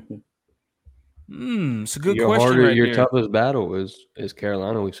 It's a good question. Your toughest battle is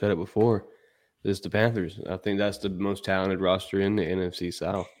Carolina. We've said it before. It's the Panthers. I think that's the most talented roster in the NFC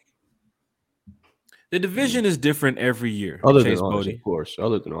South. The division is different every year. Other than ours, of course.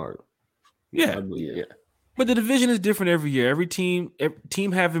 Other than ours. Yeah. But the division is different every year. Every team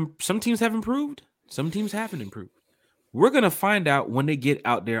some teams have improved. Some teams haven't improved. We're going to find out when they get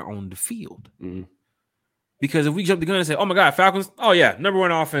out there on the field. Because if we jump the gun and say, oh my God, Falcons, oh yeah, number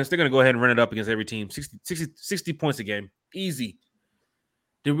one offense, they're going to go ahead and run it up against every team, 60 points a game, easy.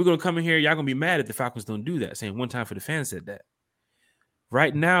 Then we're going to come in here, y'all going to be mad if the Falcons don't do that, saying one time for the fans said that.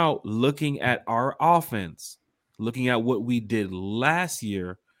 Right now, looking at our offense, looking at what we did last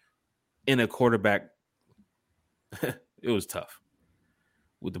year in a quarterback, it was tough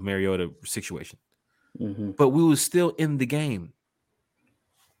with the Mariota situation. Mm-hmm. But we were still in the game.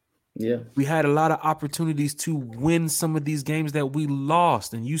 Yeah. We had a lot of opportunities to win some of these games that we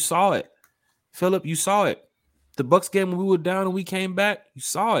lost, and you saw it. Philip, you saw it. The Bucks game when we were down and we came back, you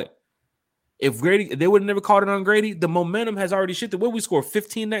saw it. If they would have never called it on Grady, the momentum has already shifted. What we scored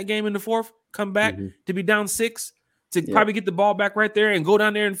 15 that game in the fourth, come back to be down 6, to probably get the ball back right there and go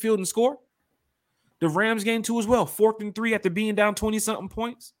down there and field and score. The Rams game too as well, 4th and 3 after being down 20-something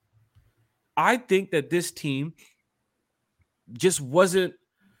points. I think that this team just wasn't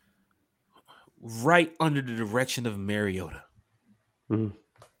right under the direction of Mariota. Mm-hmm.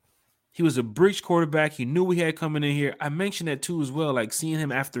 He was a bridge quarterback. He knew we had coming in here. I mentioned that too as well, like seeing him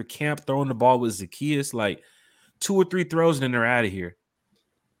after camp throwing the ball with Zacchaeus, like 2 or 3 throws and then they're out of here.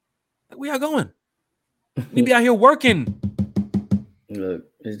 Like, where y'all going? We be out here working. Look,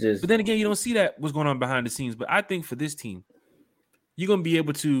 it's just. But then again, you don't see that what's going on behind the scenes. But I think for this team, you're going to be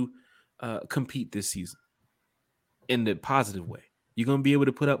able to compete this season in the positive way. You're going to be able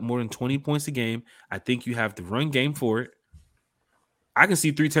to put up more than 20 points a game. I think you have the run game for it. I can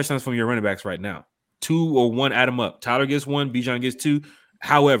see 3 touchdowns from your running backs right now. 2 or 1, add them up. Tyler gets 1, Bijan gets 2.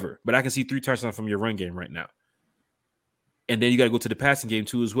 However, but I can see 3 touchdowns from your run game right now. And then you got to go to the passing game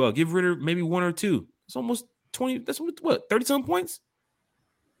too as well. Give Ritter maybe 1 or 2. It's almost 20. That's what, 30-some points?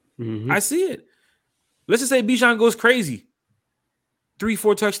 Mm-hmm. I see it. Let's just say Bijan goes crazy.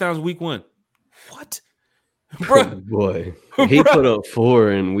 3-4 touchdowns week 1. What? Bro. Oh boy. He put up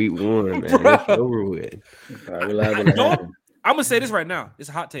 4 in week 1, man. It's over with. I'm going to say this right now. It's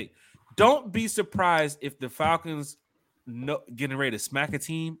a hot take. Don't be surprised if the Falcons getting ready to smack a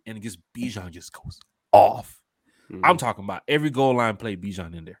team and it Bijan just goes off. Mm-hmm. I'm talking about every goal line play,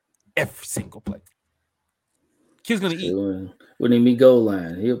 Bijan in there. Every single play. Kid's going to eat. Wouldn't even be goal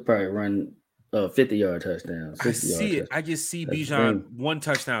line. He'll probably run 50-yard touchdown. I see it. I just see Bijan 1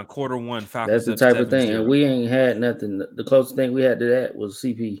 touchdown, quarter 1. Falcons. That's the type of thing. And we ain't had nothing. The closest thing we had to that was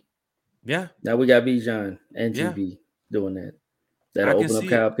CP. Yeah. Now we got Bijan and GB doing that. That'll open up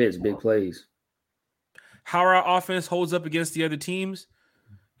Kyle Pitts, big plays. How our offense holds up against the other teams,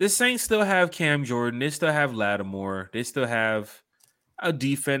 the Saints still have Cam Jordan. They still have Lattimore. They still have a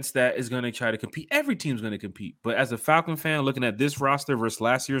defense that is going to try to compete. Every team's going to compete. But as a Falcon fan, looking at this roster versus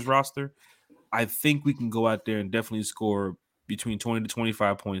last year's roster, I think we can go out there and definitely score between 20 to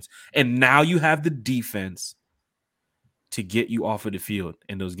 25 points. And now you have the defense to get you off of the field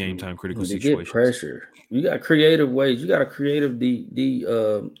in those game time critical situations. Get pressure. You got creative ways. You got a creative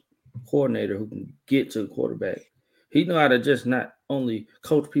coordinator who can get to the quarterback. He know how to just not only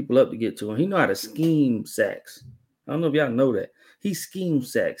coach people up to get to him. He know how to scheme sacks. I don't know if y'all know that. He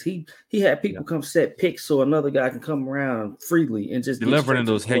schemes sacks. He had people come set picks so another guy can come around freely and just delivering in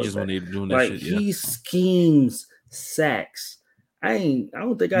those hedges when they're doing that shit. Yeah. He schemes sacks. I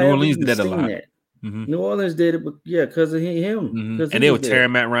don't think New Orleans did that a lot. Mm-hmm. New Orleans did it, but because of him. Mm-hmm. And they were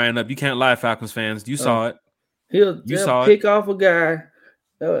tearing Matt Ryan up. You can't lie, Falcons fans. You saw it. He'll pick off a guy.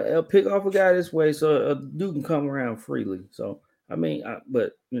 He'll pick off a guy this way so a dude can come around freely. So, I mean,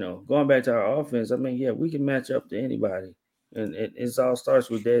 but, going back to our offense, I mean, yeah, we can match up to anybody. And it all starts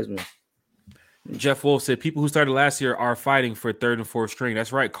with Desmond. Jeff Wolf said people who started last year are fighting for 3rd and 4th string.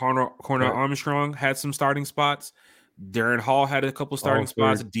 That's right. Corner Armstrong had some starting spots. Darren Hall had a couple starting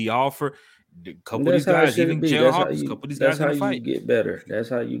spots. D. Alford. A couple of these guys, even Jalen Hawkins, a couple of these guys going to fight. You get better. That's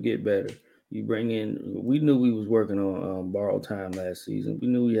how you get better. You bring in. We knew we was working on borrowed time last season. We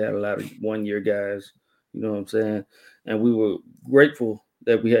knew we had a lot of 1-year guys. You know what I'm saying? And we were grateful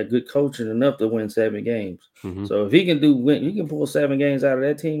that we had good coaching enough to win 7 games. Mm-hmm. So if he can pull 7 games out of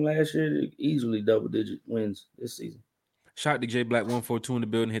that team last year, easily double-digit wins this season. Shout out to J Black 142 in the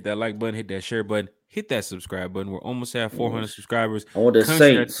building. Hit that like button, hit that share button, hit that subscribe button. We're almost at 400 subscribers. I want the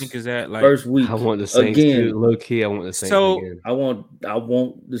Saints. I think is at first week. I want the Saints again. Low key, I want the Saints again. I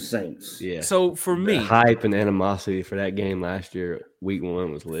want the Saints. Yeah. So for me, the hype and animosity for that game last year, week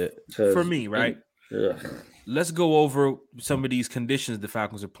 1 was lit. For me, right? Yeah. Let's go over some of these conditions the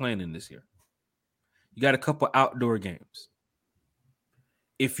Falcons are playing in this year. You got a couple outdoor games.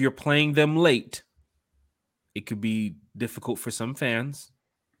 If you're playing them late, it could be difficult for some fans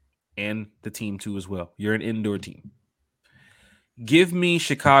and the team too as well. You're an indoor team. Give me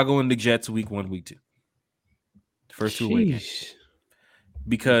Chicago and the Jets week 1, week 2. First 2 away games.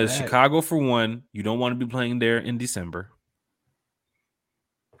 Because Chicago, for one, you don't want to be playing there in December.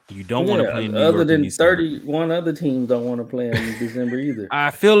 You don't want to play in New York in December. 31 other teams don't want to play in December either.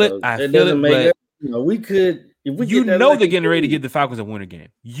 I feel it. I feel it. But we could. If we they're getting ready to give the Falcons a winter game.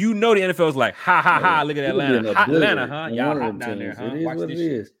 You know the NFL is like, ha ha ha! Look at Atlanta, hot Atlanta, huh? Y'all hot down there, huh? It is what it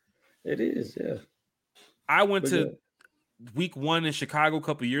is. It is, yeah. I went to week 1 in Chicago a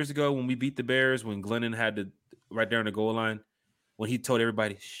couple years ago when we beat the Bears. When Glennon had to right there on the goal line, when he told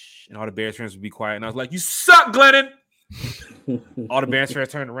everybody, shh, and all the Bears fans would be quiet, and I was like, "You suck, Glennon." All the Bears fans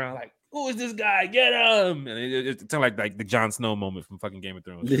turned around like, "Who is this guy? Get him!" And it sounded like the Jon Snow moment from fucking Game of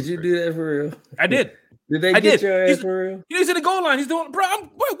Thrones. Did you do that for real? I did. Did they get your ass for real? He's in the goal line. He's doing, bro.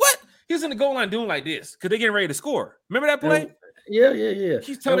 What? He's in the goal line doing like this because they're getting ready to score. Remember that play? Yeah.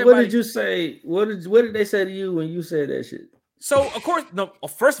 He's telling what did you say? What did they say to you when you said that shit? So of course, no.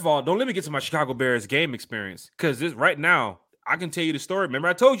 First of all, don't let me get to my Chicago Bears game experience because right now I can tell you the story. Remember,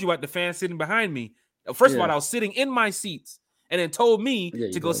 I told you about the fans sitting behind me. First of all, I was sitting in my seats and then told me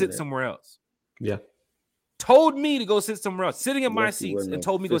to go sit somewhere else. Yeah. Told me to go sit somewhere else, sitting in my seats and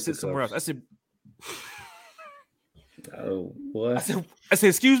told me to go sit somewhere else. I said, "Oh, what?" I said,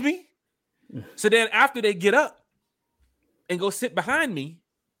 "Excuse me." So then after they get up and go sit behind me,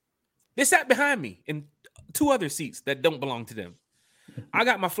 they sat behind me in 2 other seats that don't belong to them. I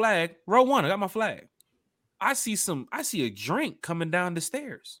got my flag, row 1. I got my flag. I see a drink coming down the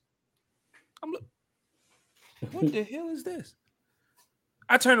stairs. I'm like, what the hell is this?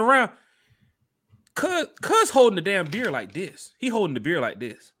 I turn around. Cuz holding the damn beer like this. He holding the beer like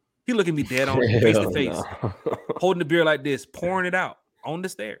this. He looking me dead on face to face. Holding the beer like this, pouring it out on the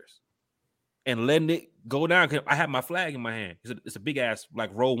stairs. And letting it go down. Cause I have my flag in my hand. It's a big ass like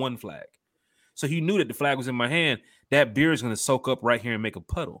row 1 flag. So he knew that the flag was in my hand. That beer is going to soak up right here and make a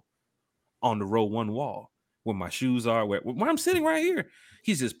puddle on the row 1 wall where my shoes are. Where I'm sitting right here.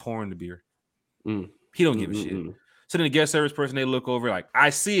 He's just pouring the beer. He don't give a shit. So then the guest service person, they look over like, I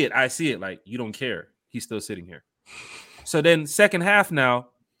see it. Like, you don't care. He's still sitting here. So then second half now,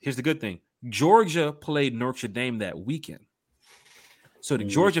 here's the good thing. Georgia played Notre Dame that weekend. So the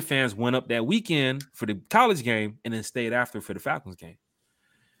Georgia fans went up that weekend for the college game and then stayed after for the Falcons game.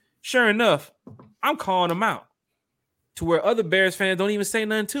 Sure enough, I'm calling them out to where other Bears fans don't even say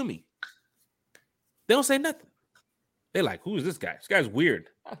nothing to me. They don't say nothing. They're like, who is this guy? This guy's weird.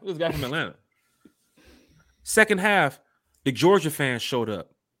 This guy from Atlanta. Second half, the Georgia fans showed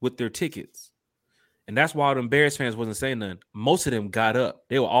up with their tickets. And that's why them Bears fans wasn't saying nothing. Most of them got up.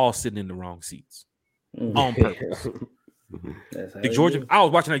 They were all sitting in the wrong seats on purpose. The Georgia, I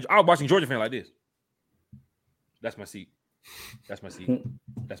was watching Georgia fan like this. That's my seat. That's my seat.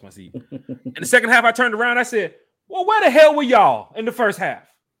 That's my seat. In the second half, I turned around. I said, well, where the hell were y'all in the first half?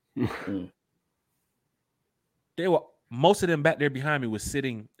 Most of them back there behind me was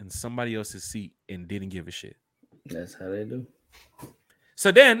sitting in somebody else's seat and didn't give a shit. That's how they do.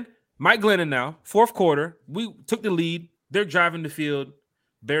 So then, Mike Glennon now, fourth quarter, we took the lead. They're driving the field.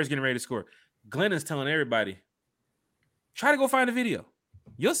 Bears getting ready to score. Glennon's telling everybody, try to go find a video.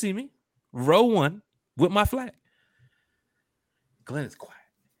 You'll see me. Row 1 with my flag. Glennon's quiet.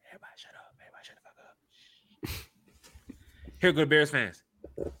 Everybody shut up. Everybody shut the fuck up. Here go the Bears fans.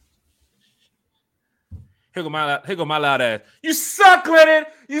 Here go my loud ass. You suck, Glennon.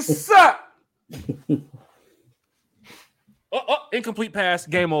 You suck. Incomplete pass.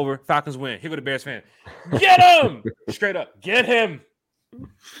 Game over. Falcons win. Here go the Bears fan. Get him. Straight up. Get him.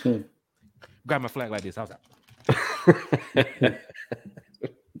 Grab my flag like this. How's that?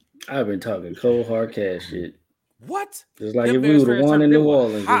 I've been talking cold hard cash shit. What? It's like if we would have won in New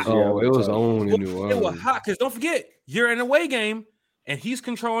Orleans this year. Oh, it was on in New Orleans. It was hot because don't forget, you're in an away game and he's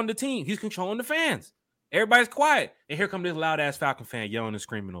controlling the team. He's controlling the fans. Everybody's quiet. And here comes this loud ass Falcon fan yelling and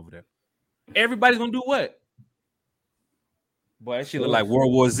screaming over there. Everybody's gonna do what? Boy, that shit look like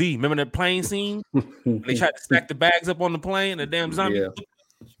World War Z. Remember that plane scene? They tried to stack the bags up on the plane, the damn zombie. Yeah.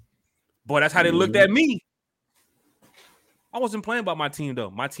 Boy, that's how they looked at me. I wasn't playing about my team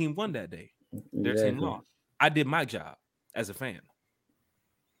though. My team won that day. Their team lost. I did my job as a fan.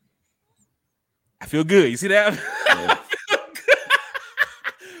 I feel good. You see that? Yeah.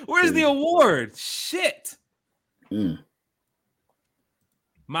 Where's the award? Shit.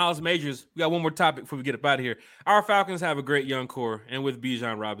 Miles Majors, we got one more topic before we get up out of here. Our Falcons have a great young core, and with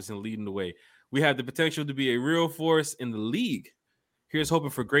Bijan Robinson leading the way, we have the potential to be a real force in the league. Here's hoping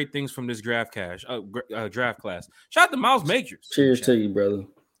for great things from this draft class. Shout out to Miles Majors. Cheers to you, brother.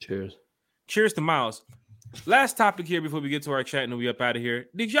 Cheers to Miles. Last topic here before we get to our chat and we up out of here.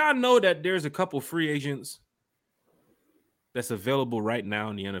 Did y'all know that there's a couple free agents that's available right now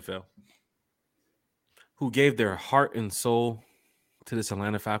in the NFL who gave their heart and soul to this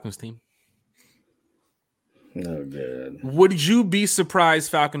Atlanta Falcons team? Oh, God. Would you be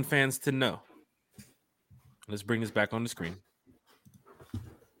surprised, Falcon fans, to know? Let's bring this back on the screen.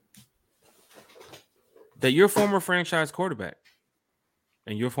 That your former franchise quarterback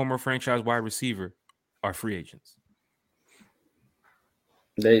and your former franchise wide receiver are free agents.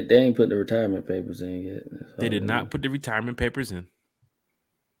 They ain't put the retirement papers in yet. They did not put the retirement papers in.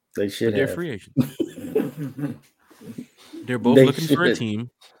 They should but they're have. free agents. They're both looking for a team.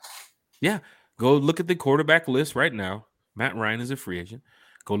 Yeah. Go look at the quarterback list right now. Matt Ryan is a free agent.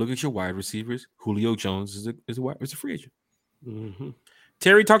 Go look at your wide receivers. Julio Jones is a free agent. Mm-hmm.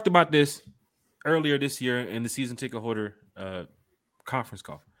 Terry talked about this earlier this year in the season ticket holder conference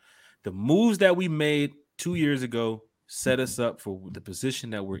call. The moves that we made 2 years ago set us up for the position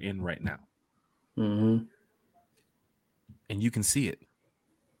that we're in right now. Mm-hmm. And you can see it.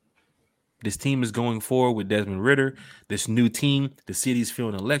 This team is going forward with Desmond Ridder. This new team, the city's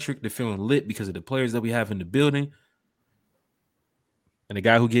feeling electric. They're feeling lit because of the players that we have in the building. And the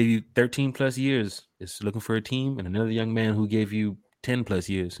guy who gave you 13 plus years is looking for a team. And another young man who gave you 10 plus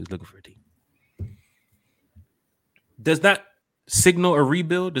years is looking for a team. Does that signal a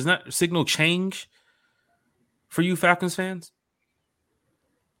rebuild? Does that signal change for you Falcons fans?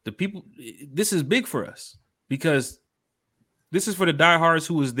 The people, this is big for us because this is for the diehards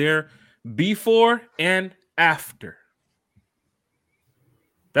who was there before and after.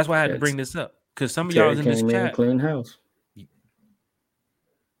 That's why I had to bring this up because some of y'all is in this chat. Clean house.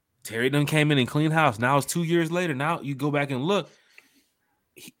 Terry done came in and clean house. Now it's 2 years later. Now you go back and look.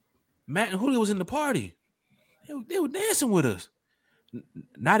 Matt and Julio was in the party. They were dancing with us.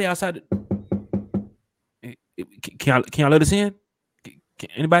 Now they outside. Can y'all let us in?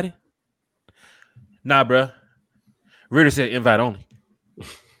 Anybody? Nah, bro. Ritter said invite only.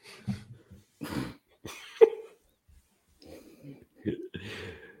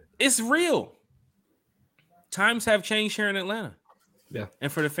 It's real. Times have changed here in Atlanta. Yeah.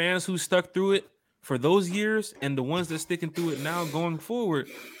 And for the fans who stuck through it for those years and the ones that sticking through it now going forward,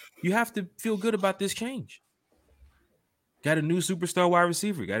 you have to feel good about this change. Got a new superstar wide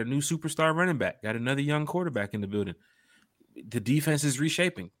receiver. Got a new superstar running back. Got another young quarterback in the building. The defense is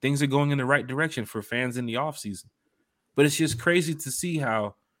reshaping. Things are going in the right direction for fans in the offseason. But it's just crazy to see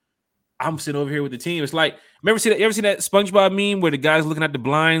how I'm sitting over here with the team. It's like, you ever see that SpongeBob meme where the guy's looking at the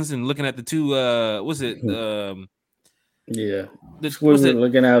blinds and looking at the two, yeah. Squidward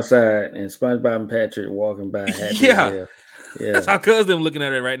looking outside and SpongeBob and Patrick walking by. Yeah. That's how cuz them looking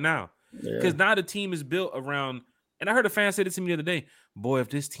at it right now. Because now the team is built around, and I heard a fan say this to me the other day, boy, if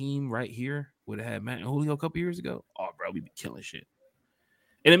this team right here would have had Matt and Julio a couple years ago, oh, bro, we'd be killing shit.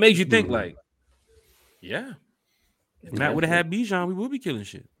 And it makes you think like, yeah, if Matt would have had Bijan, we would be killing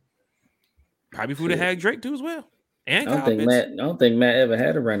shit. Probably if we would have had Drake too as well. And I don't think Matt ever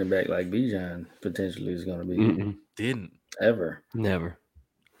had a running back like Bijan potentially is going to be. Mm-mm. Didn't. Never.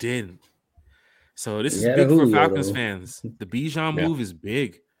 Didn't. So this is big for Falcons fans. The Bijan move is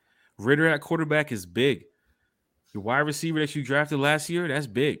big. Ridder at quarterback is big. Your wide receiver that you drafted last year, that's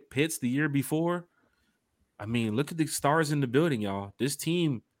big. Pitts the year before. I mean, look at the stars in the building, y'all. This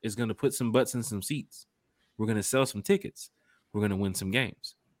team is going to put some butts in some seats. We're going to sell some tickets. We're going to win some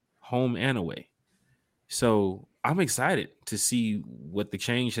games, home and away. So I'm excited to see what the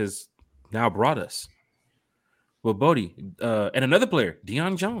change has now brought us. Well, Bodie, and another player,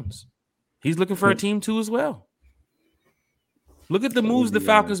 Deion Jones. He's looking for a team too as well. Look at the moves the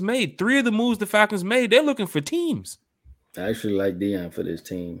Falcons made. 3 of the moves the Falcons made, they're looking for teams. I actually like Deion for this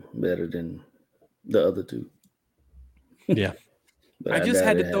team better than the other 2. Yeah. I just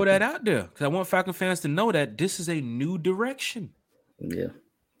had to throw that out there because I want Falcon fans to know that this is a new direction. Yeah,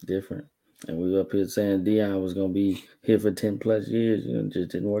 different. And we were up here saying Deion was going to be here for 10 plus years. It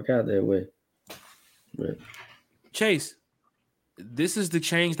just didn't work out that way. But Chase, this is the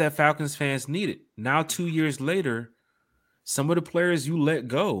change that Falcons fans needed. Now, 2 years later, some of the players you let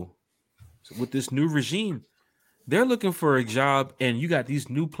go with this new regime, they're looking for a job, and you got these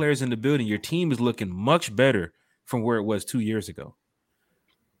new players in the building. Your team is looking much better from where it was 2 years ago.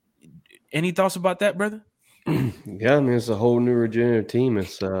 Any thoughts about that, brother? Yeah, I mean, it's a whole new regenerative team.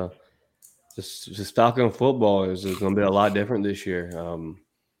 It's just Falcon football is going to be a lot different this year.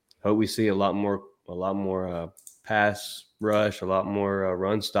 Hope we see a lot more pass rush, a lot more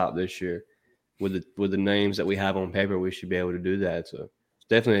run stop this year. With the names that we have on paper, we should be able to do that. So it's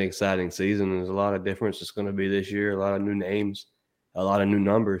definitely an exciting season. There's a lot of difference that's going to be this year, a lot of new names, a lot of new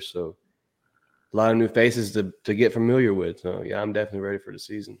numbers. So a lot of new faces to get familiar with. So, yeah, I'm definitely ready for the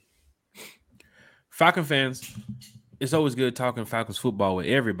season. Falcon fans, it's always good talking Falcons football with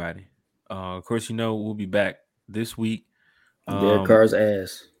everybody. Of course, we'll be back this week Their car's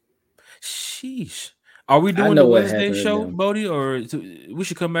ass. Sheesh. Are we I doing know the what Wednesday happened to show, them. Bodie, or we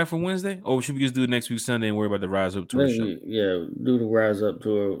should come back for Wednesday, or should we just do it next week Sunday and worry about the Rise Up Tour show? Yeah, do the Rise Up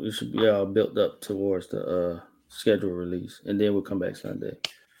tour. It should be all built up towards the schedule release, and then we'll come back Sunday.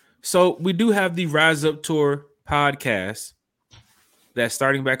 So we do have the Rise Up Tour podcast that's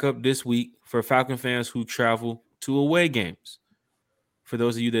starting back up this week for Falcon fans who travel to away games. For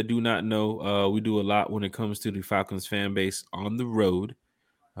those of you that do not know, we do a lot when it comes to the Falcons fan base on the road,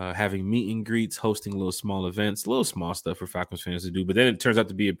 having meet and greets, hosting little small events, little small stuff for Falcons fans to do. But then it turns out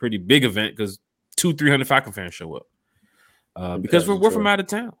to be a pretty big event because 200-300 Falcon fans show up because we're from out of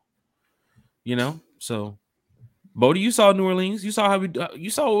town, you know. So, Bodie, you saw New Orleans. You saw how you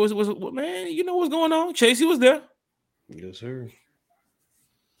saw what was man. You know what's going on. Chase, he was there. Yes, sir.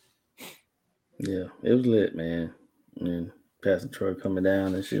 Yeah, it was lit, man. And Pastor Troy coming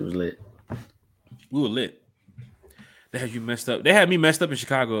down and shit was lit. We were lit. They had you messed up. They had me messed up in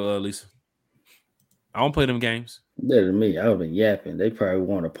Chicago, Lisa. I don't play them games. Better than me. I would have been yapping. They probably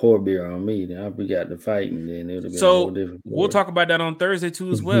want to pour beer on me. Then we got to fight, and then it would have been so different. We'll talk about that on Thursday too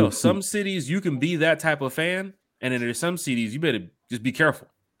as well. Some cities you can be that type of fan, and then there's some cities you better just be careful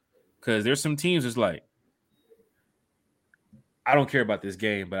because there's some teams that's like, I don't care about this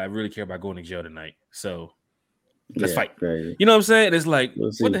game, but I really care about going to jail tonight. So let's fight. Crazy. You know what I'm saying? It's like,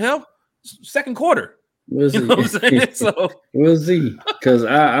 what the hell? Second quarter. We'll see. You know what I'm saying? So we'll see. Because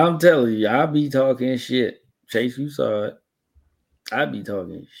I'm telling you, I'll be talking shit. Chase, you saw it. I'd be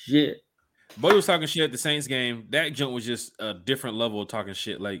talking shit. Boy was talking shit at the Saints game. That jump was just a different level of talking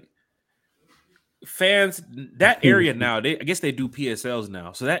shit. Like fans, that area now, I guess they do PSLs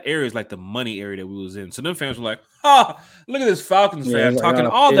now. So that area is like the money area that we was in. So them fans were like, look at this Falcons fan talking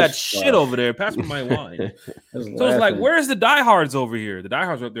all that shit over there. Pass me my wine. So it's like, where's the diehards over here? The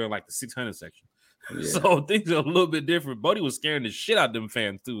diehards are up there in like the 600 section. Yeah. So things are a little bit different. Bodie was scaring the shit out of them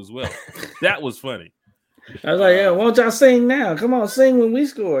fans too as well. That was funny. I was like, yeah, won't y'all sing now? Come on, sing when we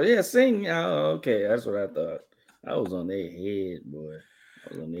score. Yeah, sing. Oh, okay, that's what I thought. I was on their head, boy. I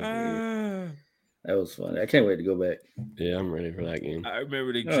was on their head. That was funny. I can't wait to go back. Yeah, I'm ready for that game. I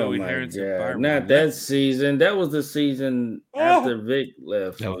remember the Joey Harrington. Not that season. That was the season after Vic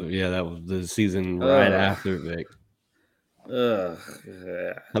left. That was the season right after Vic. How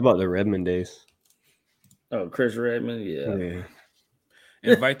about the Redmond days? Oh, Chris Redmond, yeah.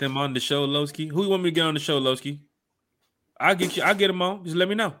 Invite them on the show, Lowski. Who you want me to get on the show, Lowski? I'll get them on. Just let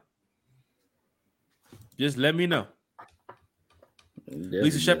me know.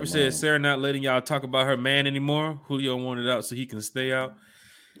 Lisa Shepard says Sarah not letting y'all talk about her man anymore. Julio wanted out so he can stay out.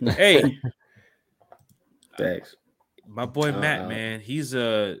 Hey, thanks. My boy Matt, man, he's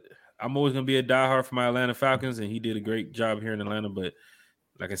I'm always gonna be a diehard for my Atlanta Falcons, and he did a great job here in Atlanta. But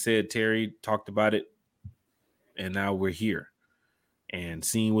like I said, Terry talked about it, and now we're here. And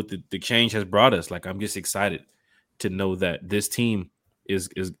seeing what the change has brought us, like I'm just excited to know that this team is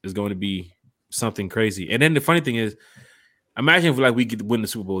going to be something crazy. And then the funny thing is, imagine if we could win the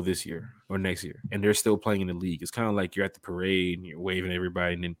Super Bowl this year or next year, and they're still playing in the league. It's kind of like you're at the parade and you're waving at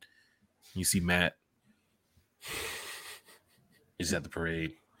everybody, and then you see Matt is at the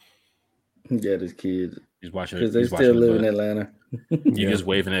parade. Yeah, his kids. He's watching because they still live in Atlanta. You're just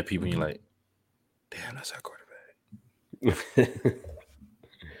waving at people, and you're like, "Damn, that's our quarterback."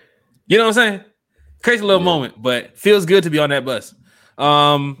 You know what I'm saying? Crazy little moment, but feels good to be on that bus.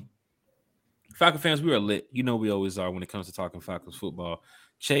 Falcon fans, we are lit. You know we always are when it comes to talking Falcons football.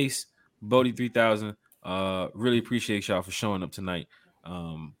 Chase, Bodie 3000, really appreciate y'all for showing up tonight.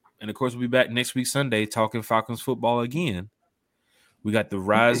 And of course, we'll be back next week Sunday talking Falcons football again. We got the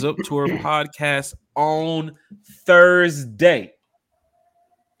Rise Up Tour podcast on Thursday.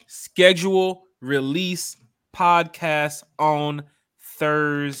 Schedule release podcast on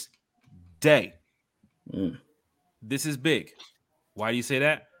Thursday. This is big. Why do you say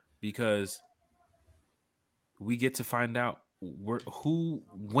that? Because we get to find out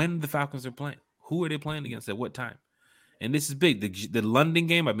when the Falcons are playing. Who are they playing against at what time? And this is big. The London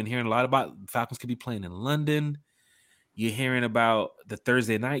game, I've been hearing a lot about. Falcons could be playing in London. You're hearing about the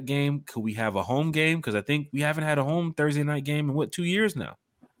Thursday night game. Could we have a home game? Because I think we haven't had a home Thursday night game in 2 years now?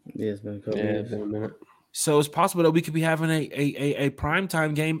 Yeah, it's been a couple years. Been a minute. So it's possible that we could be having a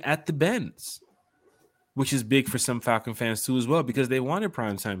primetime game at the Benz, which is big for some Falcon fans too as well, because they wanted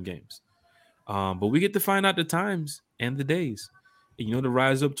primetime games. But we get to find out the times and the days. And you know, the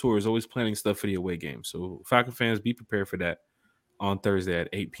Rise Up Tour is always planning stuff for the away game. So Falcon fans, be prepared for that on Thursday at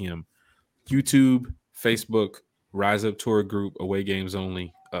 8 p.m. YouTube, Facebook, Rise Up Tour group, away games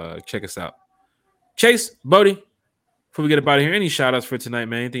only. Check us out. Chase, Bodie, before we get up out of here, any shout outs for tonight,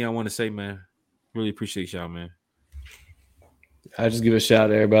 man? Anything I want to say, man? Really appreciate y'all, man. I just give a shout out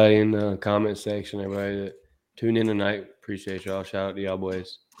to everybody in the comment section, everybody that tuned in tonight. Appreciate y'all. Shout out to y'all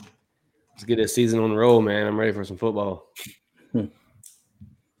boys. Let's get this season on the roll, man. I'm ready for some football.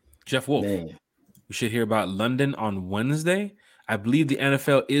 Jeff Wolf. Man. We should hear about London on Wednesday. I believe the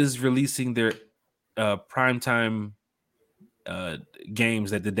NFL is releasing their primetime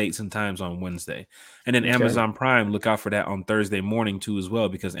games at the dates and times on Wednesday. And then Amazon Prime, look out for that on Thursday morning too as well,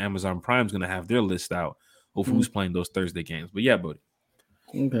 because Amazon Prime is going to have their list out of who's playing those Thursday games. But yeah, buddy.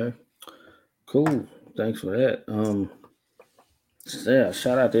 Okay. Cool. Thanks for that. Yeah,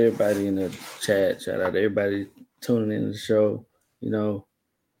 shout out to everybody in the chat. Shout out to everybody tuning in to the show. You know,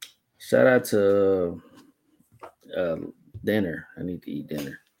 shout out to dinner. I need to eat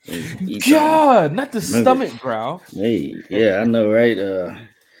dinner. God, not the stomach growl. Hey, yeah, I know, right?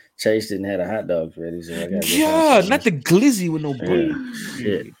 Chase didn't have the hot dogs ready, so I got God, not the glizzy with no butter. Yeah,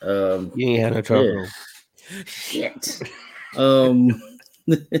 shit. You ain't had no trouble. Yeah. Shit.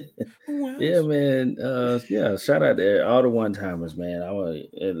 Yeah, man. Yeah, shout out to all the one timers, man. I want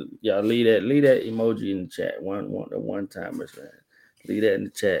y'all leave that emoji in the chat. The one timers, man. Leave that in the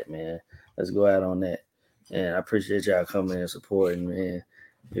chat, man. Let's go out on that. And I appreciate y'all coming and supporting, man.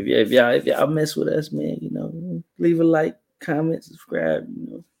 If y'all mess with us, man, you know, leave a like, comment, subscribe.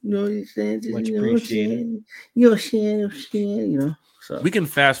 You know what I'm saying? Just, Much you know appreciated. You know. So we can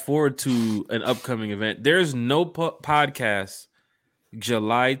fast forward to an upcoming event. There's no podcast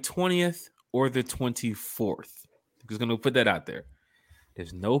July 20th or the 24th. I'm just going to put that out there.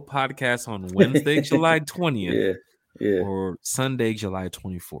 There's no podcast on Wednesday, July 20th or Sunday, July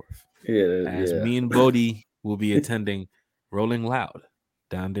 24th. As me and Bodie will be attending Rolling Loud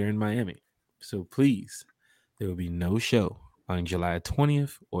down there in Miami. So please, there will be no show on July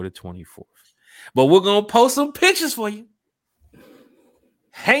 20th or the 24th. But we're going to post some pictures for you.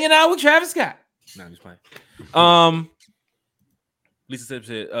 Hanging out with Travis Scott. No, I'm just playing. Lisa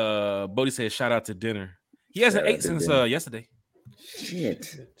said, Bodie said, shout out to dinner. He hasn't ate since yesterday.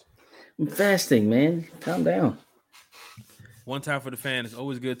 Shit. I'm fasting, man. Calm down. One time for the fan. It's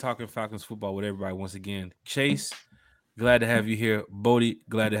always good talking Falcons football with everybody once again. Chase, glad to have you here. Bodie,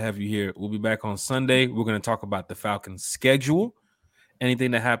 glad to have you here. We'll be back on Sunday. We're going to talk about the Falcons schedule.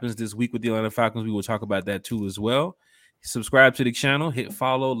 Anything that happens this week with the Atlanta Falcons, we will talk about that too as well. Subscribe to the channel. Hit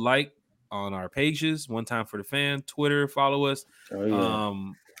follow, like on our pages. One time for the fan. Twitter, follow us. Oh, yeah.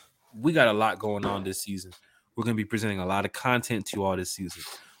 We got a lot going on this season. We're going to be presenting a lot of content to you all this season.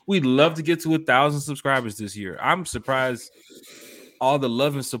 We'd love to get to 1,000 subscribers this year. I'm surprised all the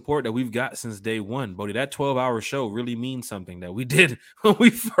love and support that we've got since day one. Bodie, that 12-hour show really means something that we did when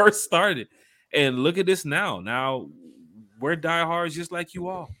we first started. And look at this now. Now, we're diehards just like you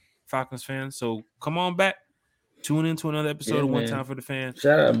all, Falcons fans. So come on back. Tune in to another episode of One Time for the Fan.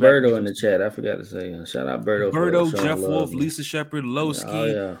 Shout out Berto in the chat. I forgot to say. Shout out Berto. Berto, Jeff Wolf, Lisa Shepard,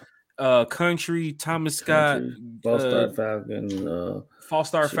 Lowski, Country, Thomas Scott, False Star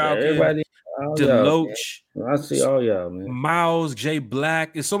Falcon, everybody, Deloach. I see all y'all, man. Miles, Jay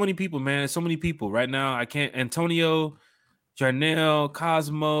Black. It's so many people, man. It's so many people right now. I can't. Antonio, Jarnell,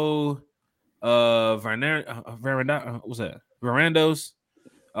 Cosmo, what's that? Verandos.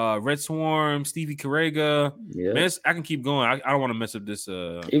 Red Swarm, Stevie Carrega. Yeah. Man, I can keep going. I don't want to mess up this.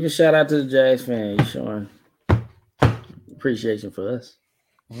 Even shout out to the Jags fan. You showing appreciation for us.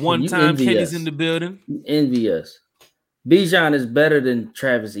 One time, Kenny's in the building. You envy us. Bijan is better than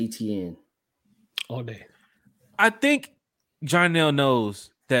Travis Etienne. All day. I think Jarnell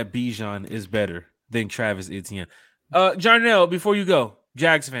knows that Bijan is better than Travis Etienne. Jarnell, before you go,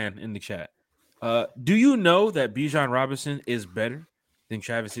 Jags fan in the chat. Do you know that Bijan Robinson is better than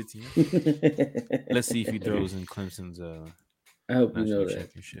Travis Etienne? Let's see if he throws in Clemson's I hope you know that.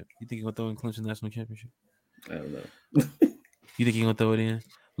 Championship. You think he's gonna throw in Clemson national championship? I don't know. You think he's gonna throw it in?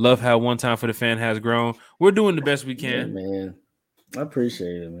 Love how One Time for the Fan has grown. We're doing the best we can. Yeah, man. I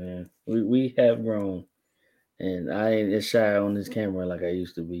appreciate it, man. We have grown, and I ain't as shy on this camera like I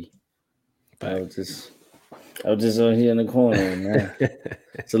used to be. I was just on here in the corner now.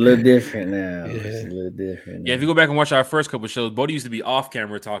 It's a little different now. Yeah. It's a little different. Yeah, if you go back and watch our first couple of shows, Bodie used to be off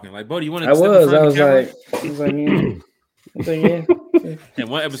camera talking. Like, Bodie, you want to? I was like, yeah. And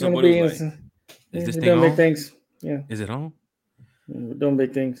one episode, Bodie was like, "Is this thing on?" Big things. Yeah. Is it on? We're doing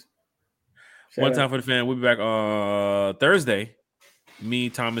big things. One Time for the Fan. We'll be back on Thursday. Me,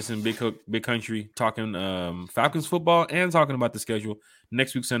 Thomas, and Big Country talking Falcons football and talking about the schedule.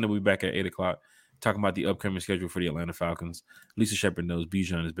 Next week, Sunday, we'll be back at 8 o'clock talking about the upcoming schedule for the Atlanta Falcons. Lisa Shepard knows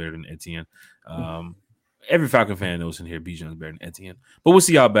Bijan is better than Etienne. Every Falcon fan knows in here Bijan is better than Etienne. But we'll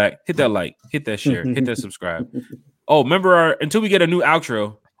see y'all back. Hit that like, hit that share, hit that subscribe. Oh, remember until we get a new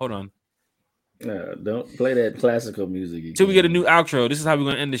outro. Hold on. No, don't play that classical music again. Till we get a new outro. This is how we're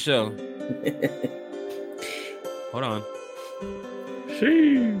gonna end the show. Hold on.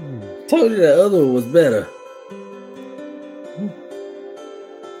 Told you that other one was better.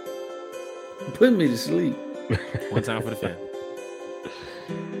 Put me to sleep. One time for the fan.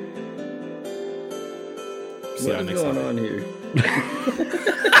 See y'all What's next going time. on here?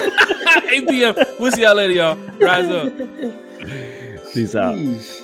 8 p.m. We'll see y'all later, y'all. Rise up. Peace out. Jeez.